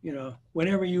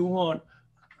 whenever you want,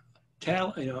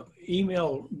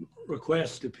 email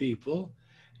requests to people.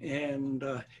 And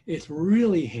it's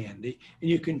really handy. And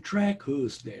you can track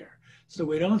who's there. So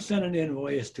we don't send an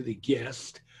invoice to the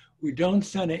guest. We don't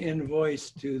send an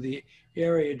invoice to the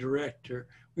area director.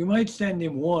 We might send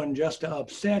him one just to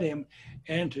upset him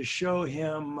and to show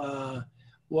him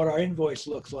what our invoice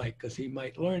looks like, because he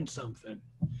might learn something.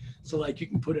 So like you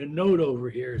can put a note over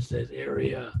here that says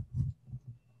area,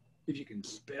 if you can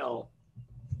spell.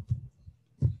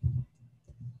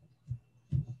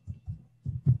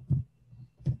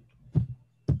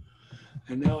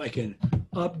 And now I can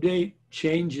update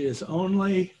changes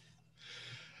only.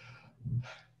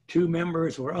 2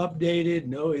 members were updated,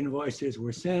 no invoices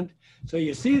were sent. So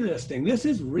you see this thing. This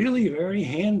is really very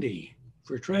handy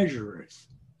for treasurers.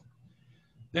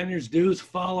 Then there's dues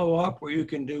follow-up, where you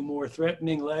can do more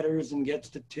threatening letters and get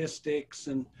statistics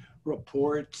and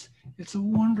reports. It's a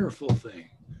wonderful thing.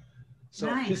 So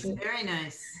nice, very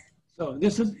nice. So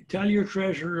tell your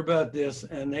treasurer about this,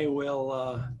 and they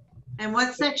will. And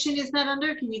what section is that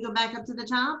under? Can you go back up to the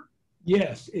top?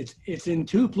 Yes, it's in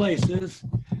 2 places.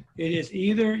 It is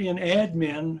either in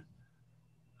admin,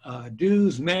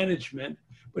 dues management,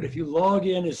 but if you log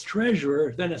in as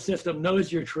treasurer, then the system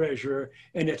knows you're treasurer,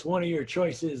 and it's one of your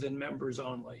choices in members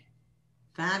only.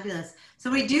 Fabulous. So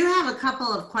we do have a couple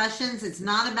of questions. It's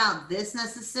not about this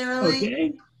necessarily,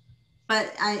 okay,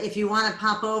 but if you want to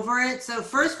pop over it. So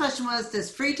first question was, does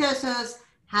Free ToastHost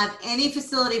have any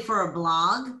facility for a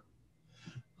blog?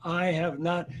 I have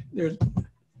not. There's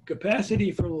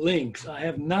capacity for links. I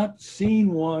have not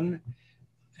seen one,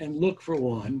 and look for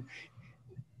one.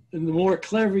 And the more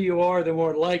clever you are, the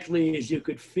more likely is you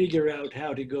could figure out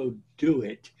how to go do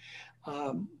it.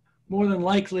 More than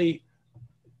likely,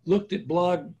 looked at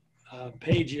blog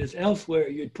pages elsewhere,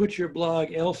 you'd put your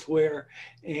blog elsewhere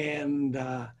and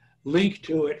link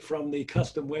to it from the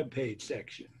custom web page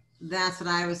section. That's what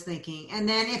I was thinking. And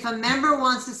then if a member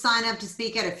wants to sign up to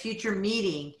speak at a future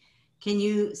meeting, can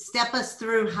you step us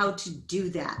through how to do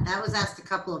that? That was asked a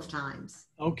couple of times.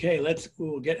 Okay,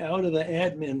 we'll get out of the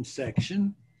admin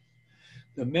section.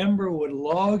 The member would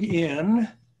log in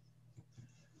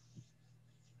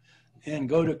and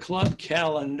go to Club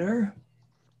Calendar.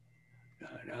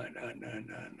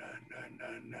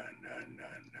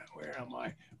 Where am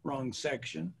I? Wrong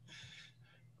section.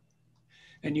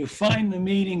 And you find the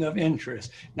meeting of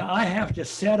interest. Now I have to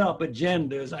set up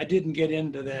agendas. I didn't get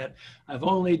into that. I've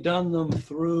only done them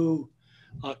through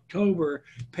October.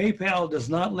 PayPal does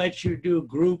not let you do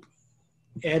group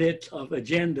edits of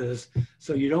agendas,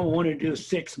 so you don't want to do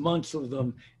 6 months of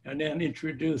them and then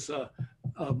introduce a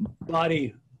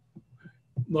body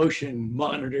motion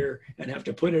monitor and have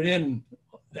to put it in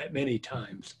that many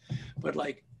times. But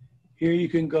like here, you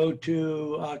can go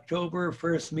to October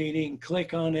 1st meeting,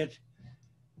 click on it,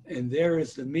 and there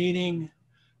is the meeting.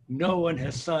 No one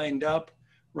has signed up.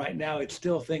 Right now, it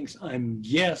still thinks I'm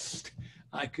guest.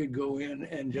 I could go in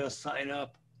and just sign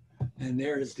up, and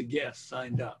there is the guest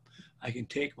signed up. I can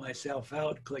take myself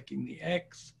out, clicking the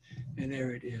X, and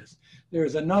there it is.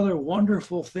 There's another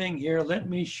wonderful thing here. Let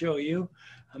me show you.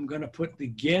 I'm going to put the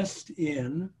guest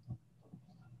in.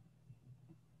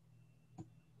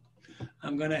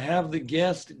 I'm going to have the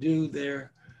guest do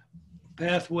their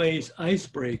Pathways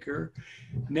icebreaker.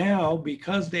 Now,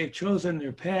 because they've chosen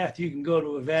their path, you can go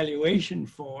to evaluation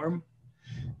form,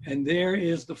 and there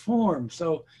is the form.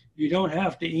 So you don't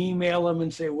have to email them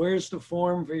and say, where's the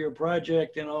form for your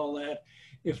project and all that.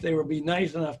 If they would be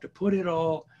nice enough to put it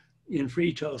all in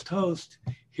Free ToastHost,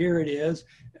 here it is.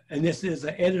 And this is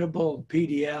an editable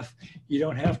PDF. You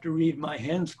don't have to read my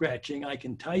hand scratching. I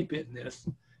can type in this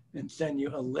and send you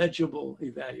a legible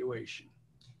evaluation.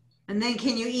 And then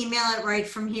can you email it right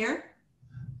from here?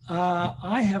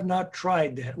 I have not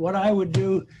tried that. What I would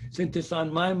do, since it's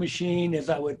on my machine, is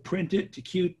I would print it to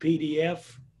cute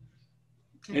PDF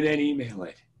and then email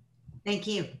it. Thank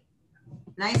you.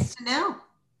 Nice to know.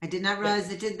 I did not realize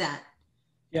it did that.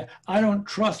 Yeah, I don't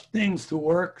trust things to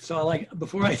work. So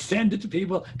before I send it to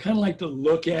people, kind of like to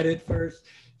look at it first,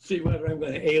 see whether I'm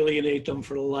going to alienate them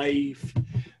for life.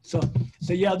 So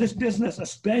yeah, this business,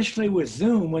 especially with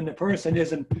Zoom, when the person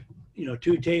isn't,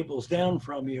 2 tables down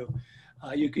from you,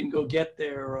 you can go get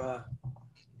their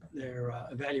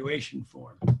evaluation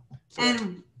form. So,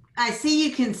 and I see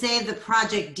you can save the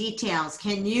project details.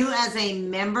 Can you, as a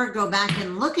member, go back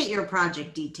and look at your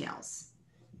project details?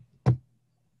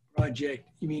 Project,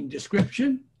 you mean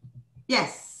description?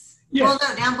 Yes. Yes. Well,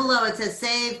 no, down below it says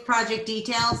save project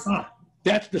details. Ah,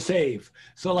 that's the save.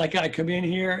 So like I come in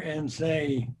here and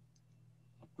say,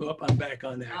 oh, I'm back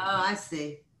on that. Oh, I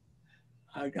see.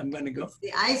 I'm going to go. It's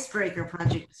the icebreaker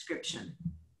project description.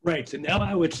 Right. So now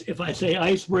I would, if I say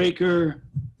icebreaker,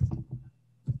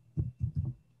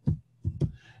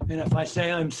 and if I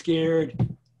say I'm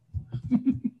scared,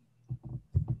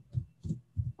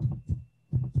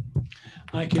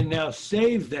 I can now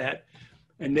save that.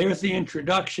 And there's the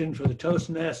introduction for the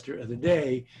Toastmaster of the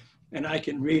day. And I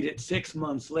can read it 6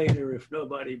 months later if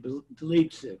nobody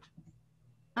deletes it.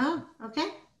 Oh, okay.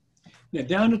 Now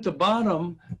down at the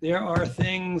bottom, there are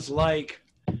things like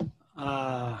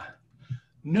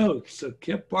notes. So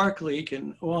Kip Barkley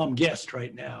can, well, I'm guest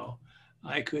right now.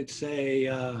 I could say,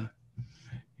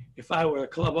 if I were a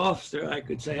club officer, I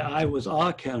could say I was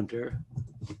a counter.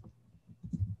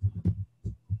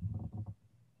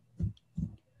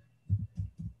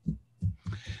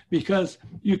 Because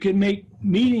you can make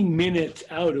meeting minutes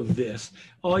out of this.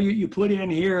 All you put in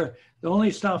here, the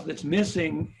only stuff that's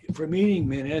missing for meeting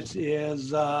minutes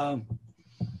is who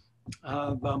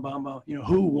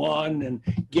won and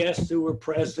guests who were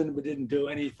present but didn't do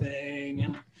anything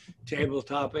and table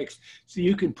topics. So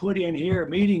you can put in here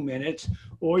meeting minutes,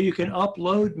 or you can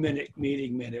upload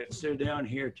meeting minutes. They're down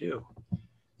here too.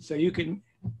 So you can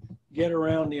get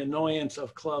around the annoyance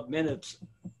of club minutes,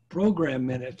 program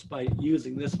minutes, by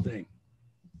using this thing.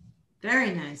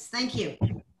 Very nice. Thank you.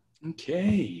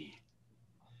 Okay.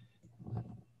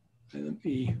 Let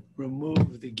me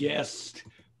remove the guest,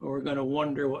 or we're going to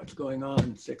wonder what's going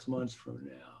on 6 months from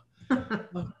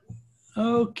now.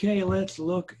 Okay, let's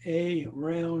look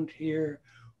around here.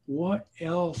 What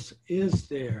else is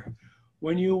there?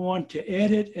 When you want to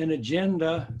edit an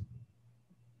agenda,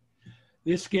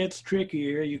 this gets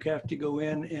trickier. You have to go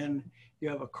in and you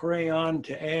have a crayon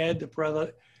to edit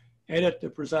the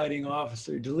presiding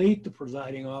officer, delete the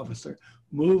presiding officer,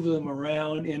 move them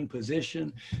around in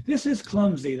position. This is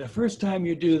clumsy. The first time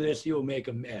you do this, you'll make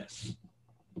a mess.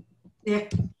 Yeah.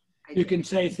 You can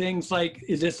say things like,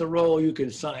 is this a role you can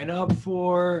sign up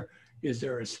for? Is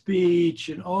there a speech?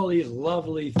 And all these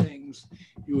lovely things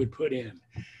you would put in.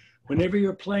 Whenever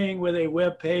you're playing with a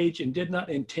web page and did not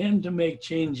intend to make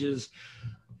changes,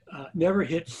 never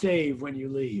hit save when you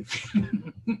leave.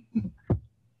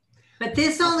 But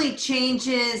this only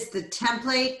changes the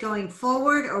template going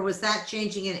forward, or was that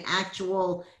changing an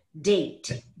actual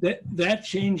date? That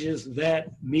changes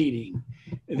that meeting.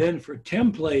 And then for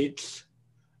templates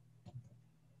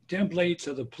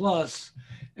are the plus,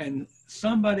 and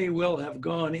somebody will have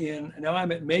gone in. Now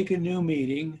I'm at make a new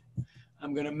meeting.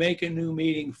 I'm going to make a new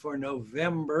meeting for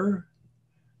November.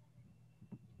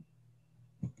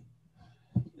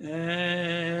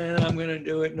 And I'm going to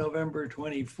do it November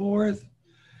 24th.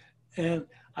 And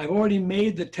I've already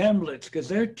made the templates because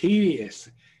they're tedious.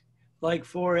 Like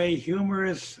for a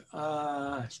humorous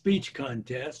speech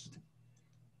contest.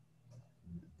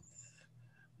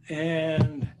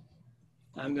 And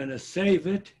I'm going to save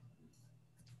it.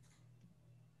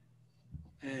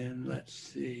 And let's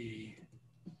see.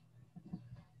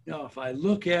 Now, if I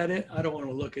look at it, I don't want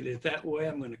to look at it that way.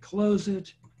 I'm going to close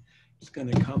it. It's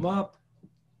going to come up.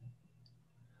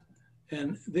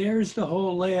 And there's the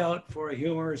whole layout for a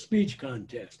humorous speech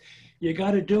contest. You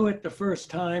got to do it the first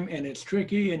time, and it's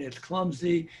tricky and it's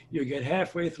clumsy. You get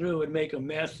halfway through and make a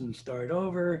mess and start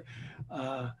over.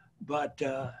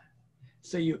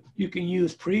 So you can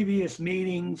use previous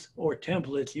meetings or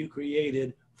templates you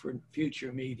created for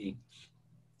future meetings.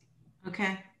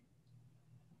 Okay.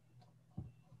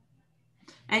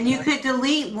 And you could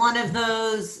delete one of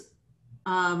those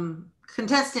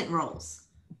contestant roles.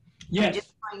 Yes.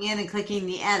 Just going in and clicking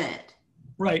the edit.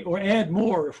 Right, or add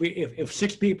more. If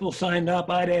 6 people signed up,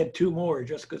 I'd add 2 more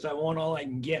just because I want all I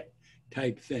can get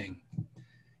type thing.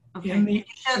 Okay. Can you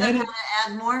show them how to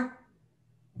add more?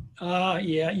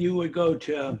 Yeah, you would go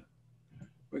to,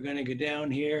 we're going to go down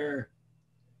here.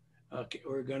 Okay,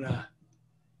 we're going to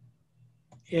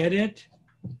edit.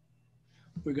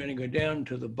 We're going to go down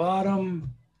to the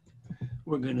bottom.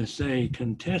 We're going to say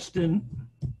contestant.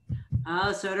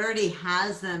 Oh, so it already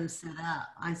has them set up.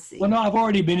 I see. Well, no, I've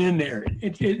already been in there.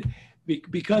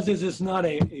 Because this is not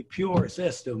a pure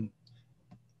system,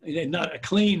 not a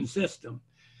clean system.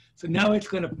 So now it's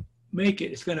going to make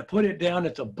it, it's going to put it down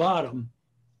at the bottom.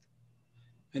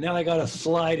 And now I got to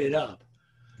slide it up.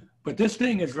 But this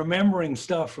thing is remembering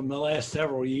stuff from the last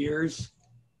several years.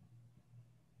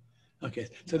 Okay,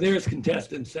 so there's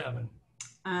contestant 7.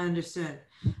 I understood.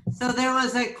 So there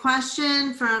was a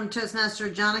question from Toastmaster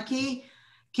Janaki.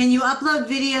 Can you upload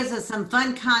videos of some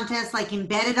fun contests like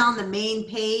embedded on the main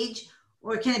page,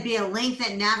 or can it be a link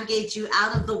that navigates you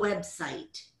out of the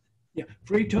website? Yeah,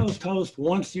 Free Toast Host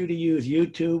wants you to use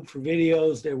YouTube for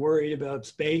videos. They're worried about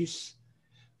space,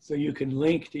 so you can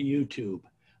link to YouTube.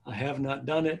 I have not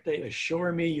done it. They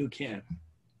assure me you can.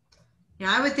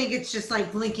 Yeah, I would think it's just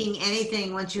like linking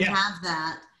anything once you Yeah. have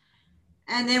that.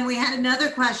 And then we had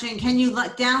another question. Can you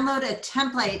download a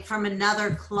template from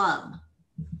another club?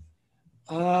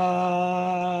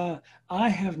 I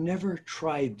have never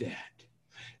tried that.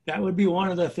 That would be one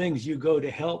of the things you go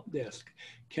to help desk.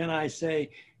 Can I say,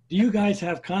 do you guys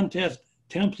have contest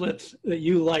templates that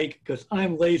you like? Because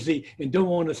I'm lazy and don't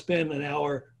want to spend an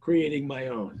hour creating my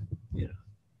own. You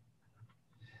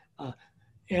know.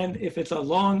 And if it's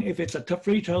a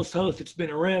Free Toast Host, it's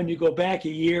been around, you go back a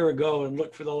year ago and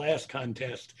look for the last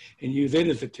contest and use it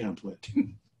as a template.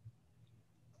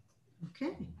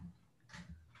 Okay.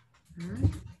 All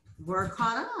right. We're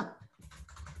caught up.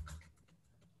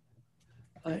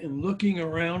 I am looking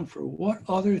around for what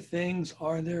other things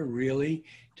are there really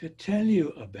to tell you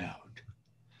about.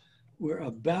 We're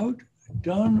about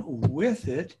done with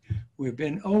it. We've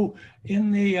been,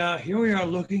 here we are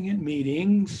looking at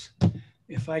meetings.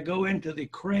 If I go into the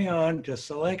crayon to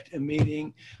select a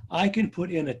meeting, I can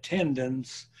put in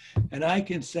attendance and I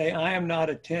can say I am not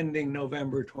attending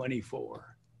November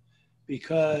 24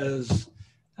 because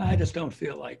I just don't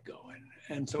feel like going.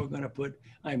 And so we're going to put,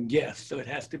 I'm guest, so it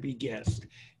has to be guest.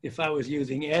 If I was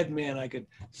using admin, I could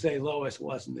say Lois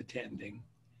wasn't attending.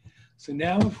 So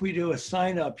now if we do a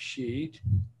sign-up sheet,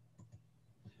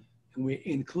 and we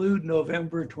include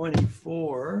November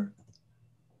 24,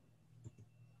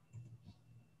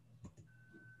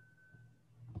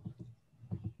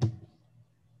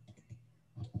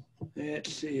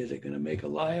 let's see, is it going to make a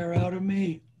liar out of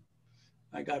me?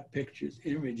 I got pictures,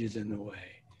 images in the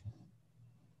way.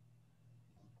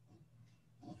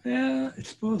 Yeah, it's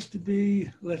supposed to be,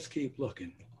 let's keep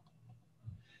looking.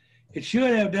 It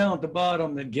should have down at the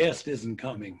bottom that guest isn't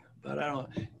coming, but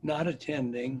not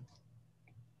attending.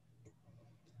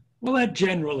 Well, that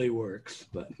generally works,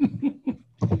 but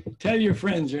tell your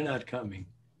friends you're not coming.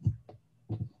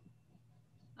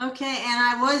 Okay, and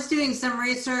I was doing some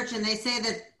research and they say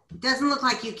that it doesn't look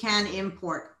like you can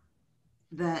import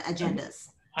the agendas.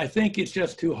 I think it's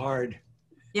just too hard.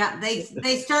 Yeah, they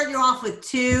start you off with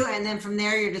 2 and then from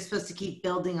there you're just supposed to keep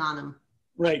building on them.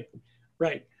 Right,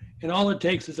 right. And all it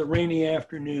takes is a rainy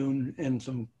afternoon and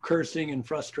some cursing and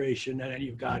frustration and then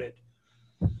you've got it.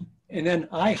 And then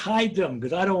I hide them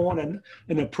because I don't want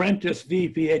an apprentice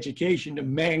VP education to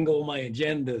mangle my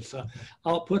agenda. So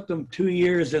I'll put them 2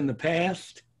 years in the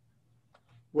past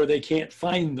where they can't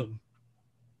find them.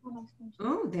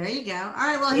 Oh, there you go. All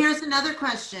right, well, here's another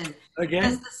question. Again?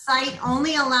 Does the site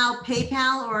only allow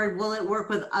PayPal or will it work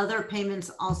with other payments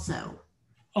also?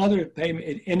 Other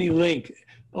payment, any link.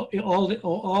 All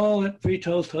that Free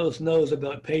Toast Host knows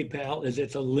about PayPal is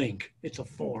it's a link. It's a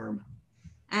form.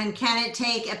 And can it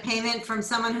take a payment from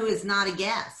someone who is not a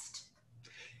guest?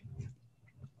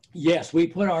 Yes, we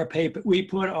put our PayPal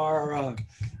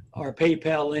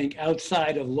link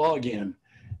outside of login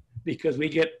because we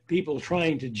get people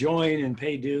trying to join and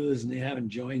pay dues and they haven't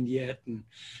joined yet. And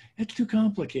it's too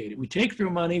complicated. We take their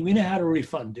money, we know how to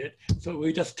refund it, so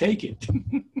we just take it.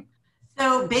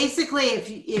 So basically,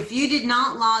 if you did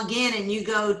not log in and you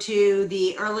go to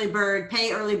the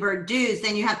pay early bird dues,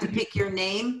 then you have to pick your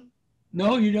name?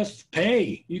 No, you just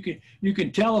pay. You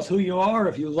can tell us who you are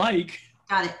if you like.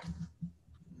 Got it.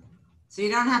 So you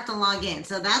don't have to log in.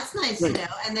 So that's nice to know.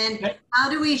 And then how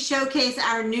do we showcase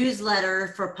our newsletter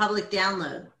for public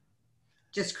download?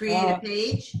 Just create a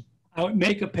page? I would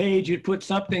make a page. You'd put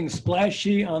something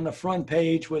splashy on the front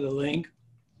page with a link.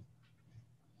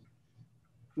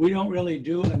 We don't really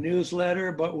do a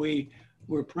newsletter, but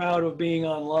we're proud of being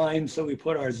online, so we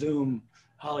put our Zoom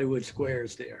Hollywood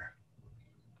Squares there.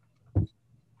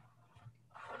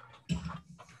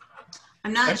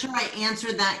 I'm not sure I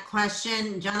answered that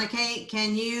question. Janake,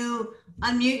 can you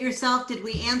unmute yourself? Did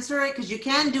we answer it? Because you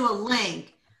can do a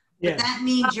link, but that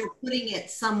means you're putting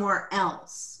it somewhere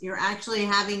else. You're actually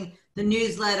having the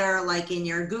newsletter like in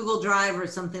your Google Drive or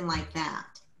something like that.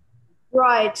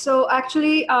 Right. So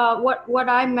actually, what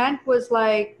I meant was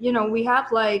like, we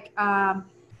have like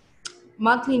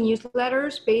monthly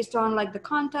newsletters based on like the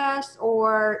contest,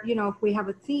 or if we have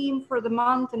a theme for the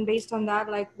month, and based on that,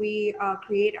 like we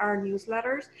create our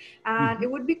newsletters, and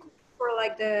it would be cool for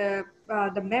like the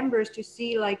members to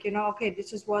see like okay,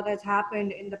 this is what has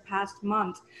happened in the past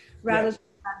month, rather than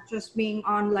just being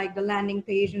on like the landing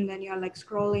page and then you're like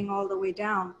scrolling all the way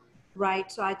down,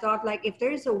 right? So I thought like if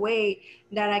there's a way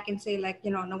that I can say like,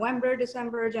 you know, November,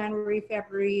 December, January,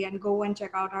 February, and go and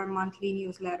check out our monthly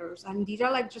newsletters. And these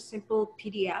are like just simple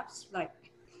PDFs, like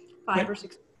 5 or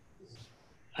 6.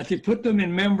 I could put them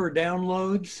in member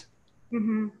downloads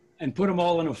and put them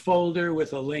all in a folder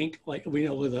with a link, like we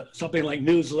know with something like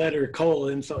newsletter :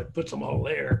 so it puts them all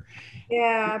there.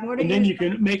 Yeah, and then you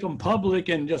can make them public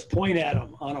and just point at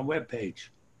them on a web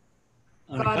page,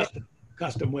 on a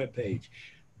custom web page.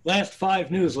 Last 5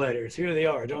 newsletters, here they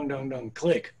are, dung, dung, dung,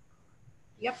 click.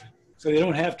 Yep. So they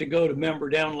don't have to go to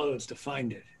member downloads to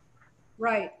find it.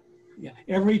 Right. Yeah,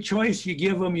 every choice you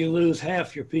give them, you lose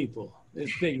half your people.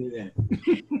 Let's figure that.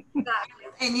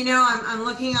 And you know, I'm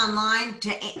looking online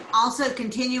to also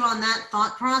continue on that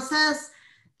thought process.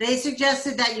 They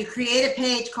suggested that you create a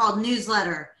page called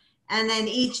newsletter, and then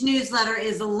each newsletter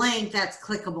is a link that's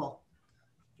clickable.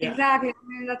 Yeah. Exactly. I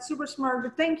mean, that's super smart.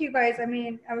 But thank you guys. I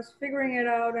mean, I was figuring it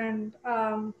out, and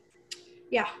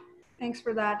yeah, thanks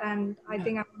for that. And I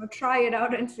think I'm gonna try it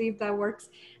out and see if that works.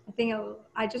 I think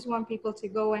I just want people to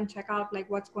go and check out like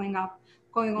what's going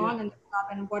on in the club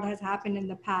and what has happened in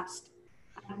the past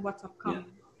and what's upcoming. Yeah.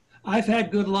 I've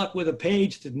had good luck with a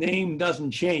page. The name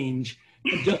doesn't change,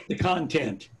 just the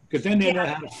content, because then they know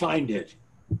how to find it.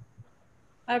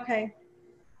 Okay.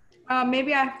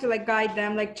 Maybe I have to like guide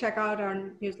them, like check out our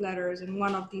newsletters and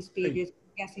one of these pages,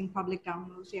 I'm guessing public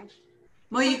downloads. Yeah.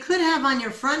 Well, you could have on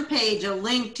your front page a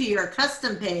link to your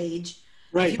custom page.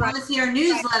 Right. If you want to see our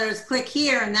newsletters, click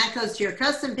here and that goes to your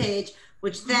custom page,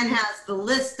 which then has the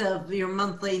list of your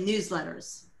monthly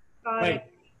newsletters. Right.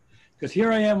 Because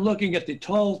here I am looking at the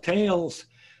Tall Tales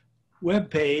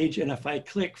webpage, and if I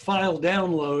click File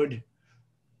Download,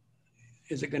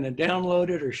 is it going to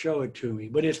download it or show it to me?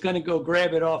 But it's going to go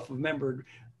grab it off of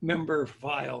member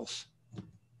files.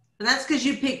 Well, that's because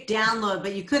you picked download,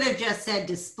 but you could have just said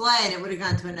display and it would have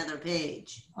gone to another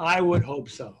page. I would hope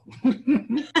so.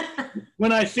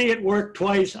 When I see it work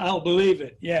twice, I'll believe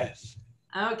it. Yes.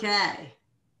 Okay.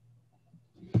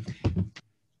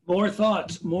 More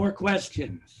thoughts, more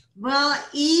questions. Well,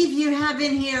 Eve, you have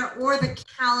in here or the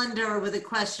calendar with a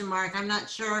question mark. I'm not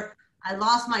sure. I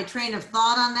lost my train of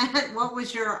thought on that. What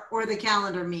was your or the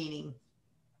calendar meaning?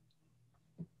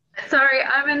 Sorry,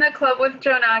 I'm in the club with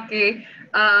Jonaki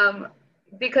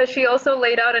because she also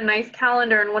laid out a nice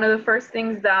calendar, and one of the first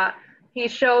things that he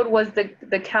showed was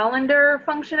the calendar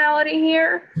functionality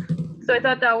here. So I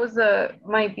thought that was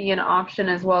might be an option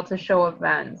as well to show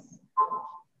events.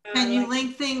 Can you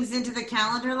link things into the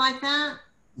calendar like that?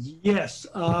 Yes.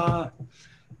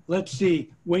 Let's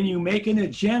see. When you make an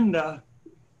agenda,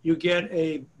 you get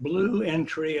a blue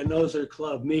entry, and those are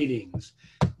club meetings.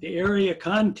 The area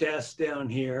contest down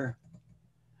here,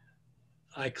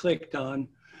 I clicked on,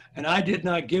 and I did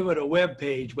not give it a web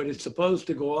page, but it's supposed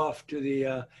to go off to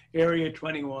the Area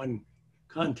 21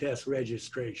 contest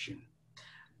registration.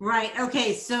 Right.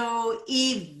 Okay. So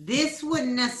Eve, this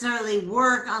wouldn't necessarily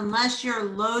work unless you're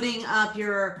loading up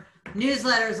your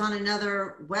newsletters on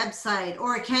another website,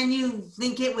 or can you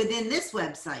link it within this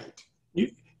website?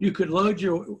 You could load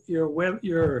your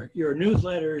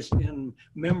newsletters in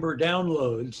member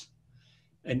downloads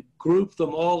and group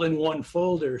them all in one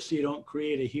folder so you don't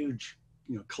create a huge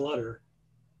clutter.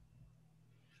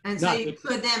 And so you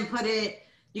could then put it,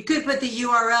 you could put the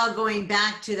URL going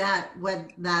back to that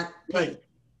page.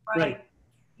 Right.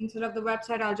 Instead of the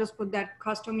website, I'll just put that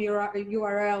custom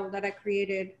URL that I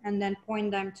created and then point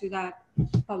them to that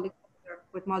public folder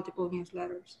with multiple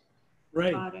newsletters.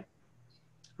 Right.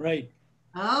 Right.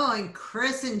 Oh, and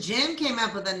Chris and Jim came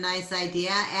up with a nice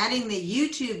idea, adding the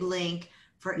YouTube link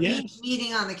for each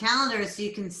meeting on the calendar so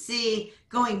you can see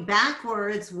going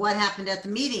backwards what happened at the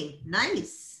meeting.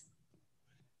 Nice.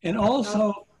 And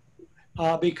also,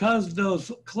 because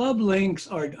those club links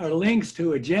are links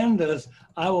to agendas,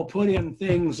 I will put in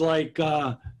things like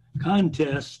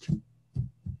contest.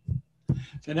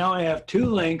 So now I have 2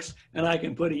 links, and I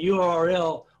can put a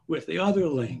URL with the other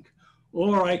link.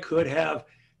 Or I could have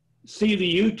see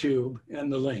the YouTube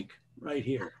and the link right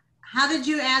here. How did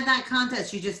you add that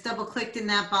contest? You just double clicked in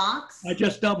that box? I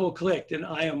just double clicked, and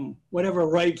I am whatever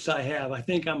rights I have. I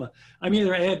think I'm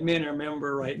either admin or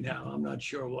member right now. I'm not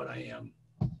sure what I am.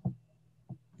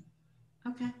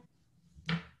 Okay.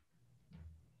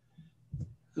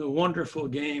 The wonderful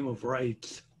game of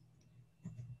rights.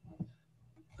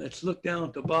 Let's look down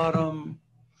at the bottom.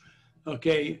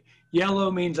 Okay, yellow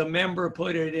means a member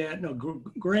put it in. No,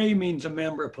 gray means a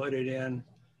member put it in.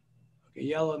 Okay,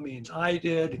 yellow means I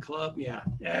did, club, yeah.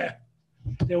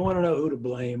 They want to know who to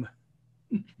blame.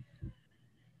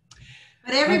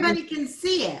 But everybody can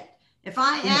see it. If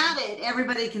I add it,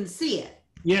 everybody can see it.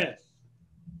 Yes.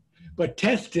 But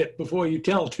test it before you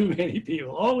tell too many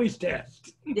people. Always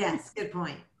test. Yes, good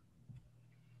point.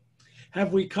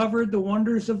 Have we covered the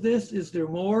wonders of this? Is there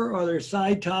more? Are there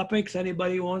side topics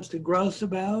anybody wants to grouse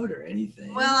about or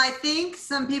anything? Well, I think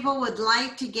some people would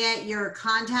like to get your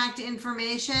contact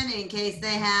information in case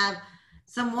they have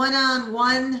some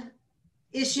one-on-one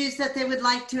issues that they would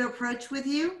like to approach with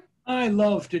you. I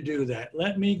love to do that.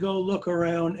 Let me go look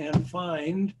around and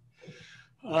find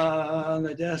on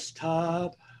the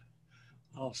desktop.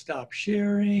 I'll stop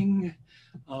sharing.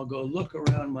 I'll go look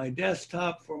around my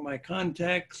desktop for my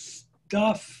contact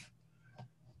stuff.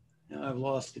 Now I've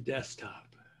lost the desktop.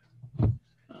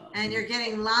 And you're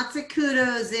getting lots of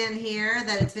kudos in here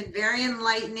that it's been very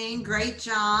enlightening. Great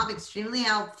job, extremely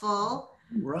helpful.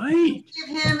 Right. Give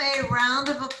him a round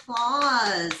of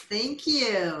applause. Thank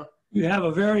you. You have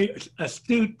a very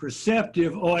astute,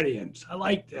 perceptive audience. I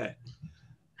like that.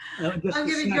 I'm going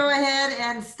to go ahead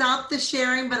and stop the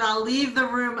sharing, but I'll leave the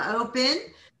room open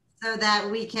so that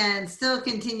we can still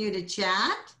continue to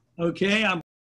chat. Okay, I'm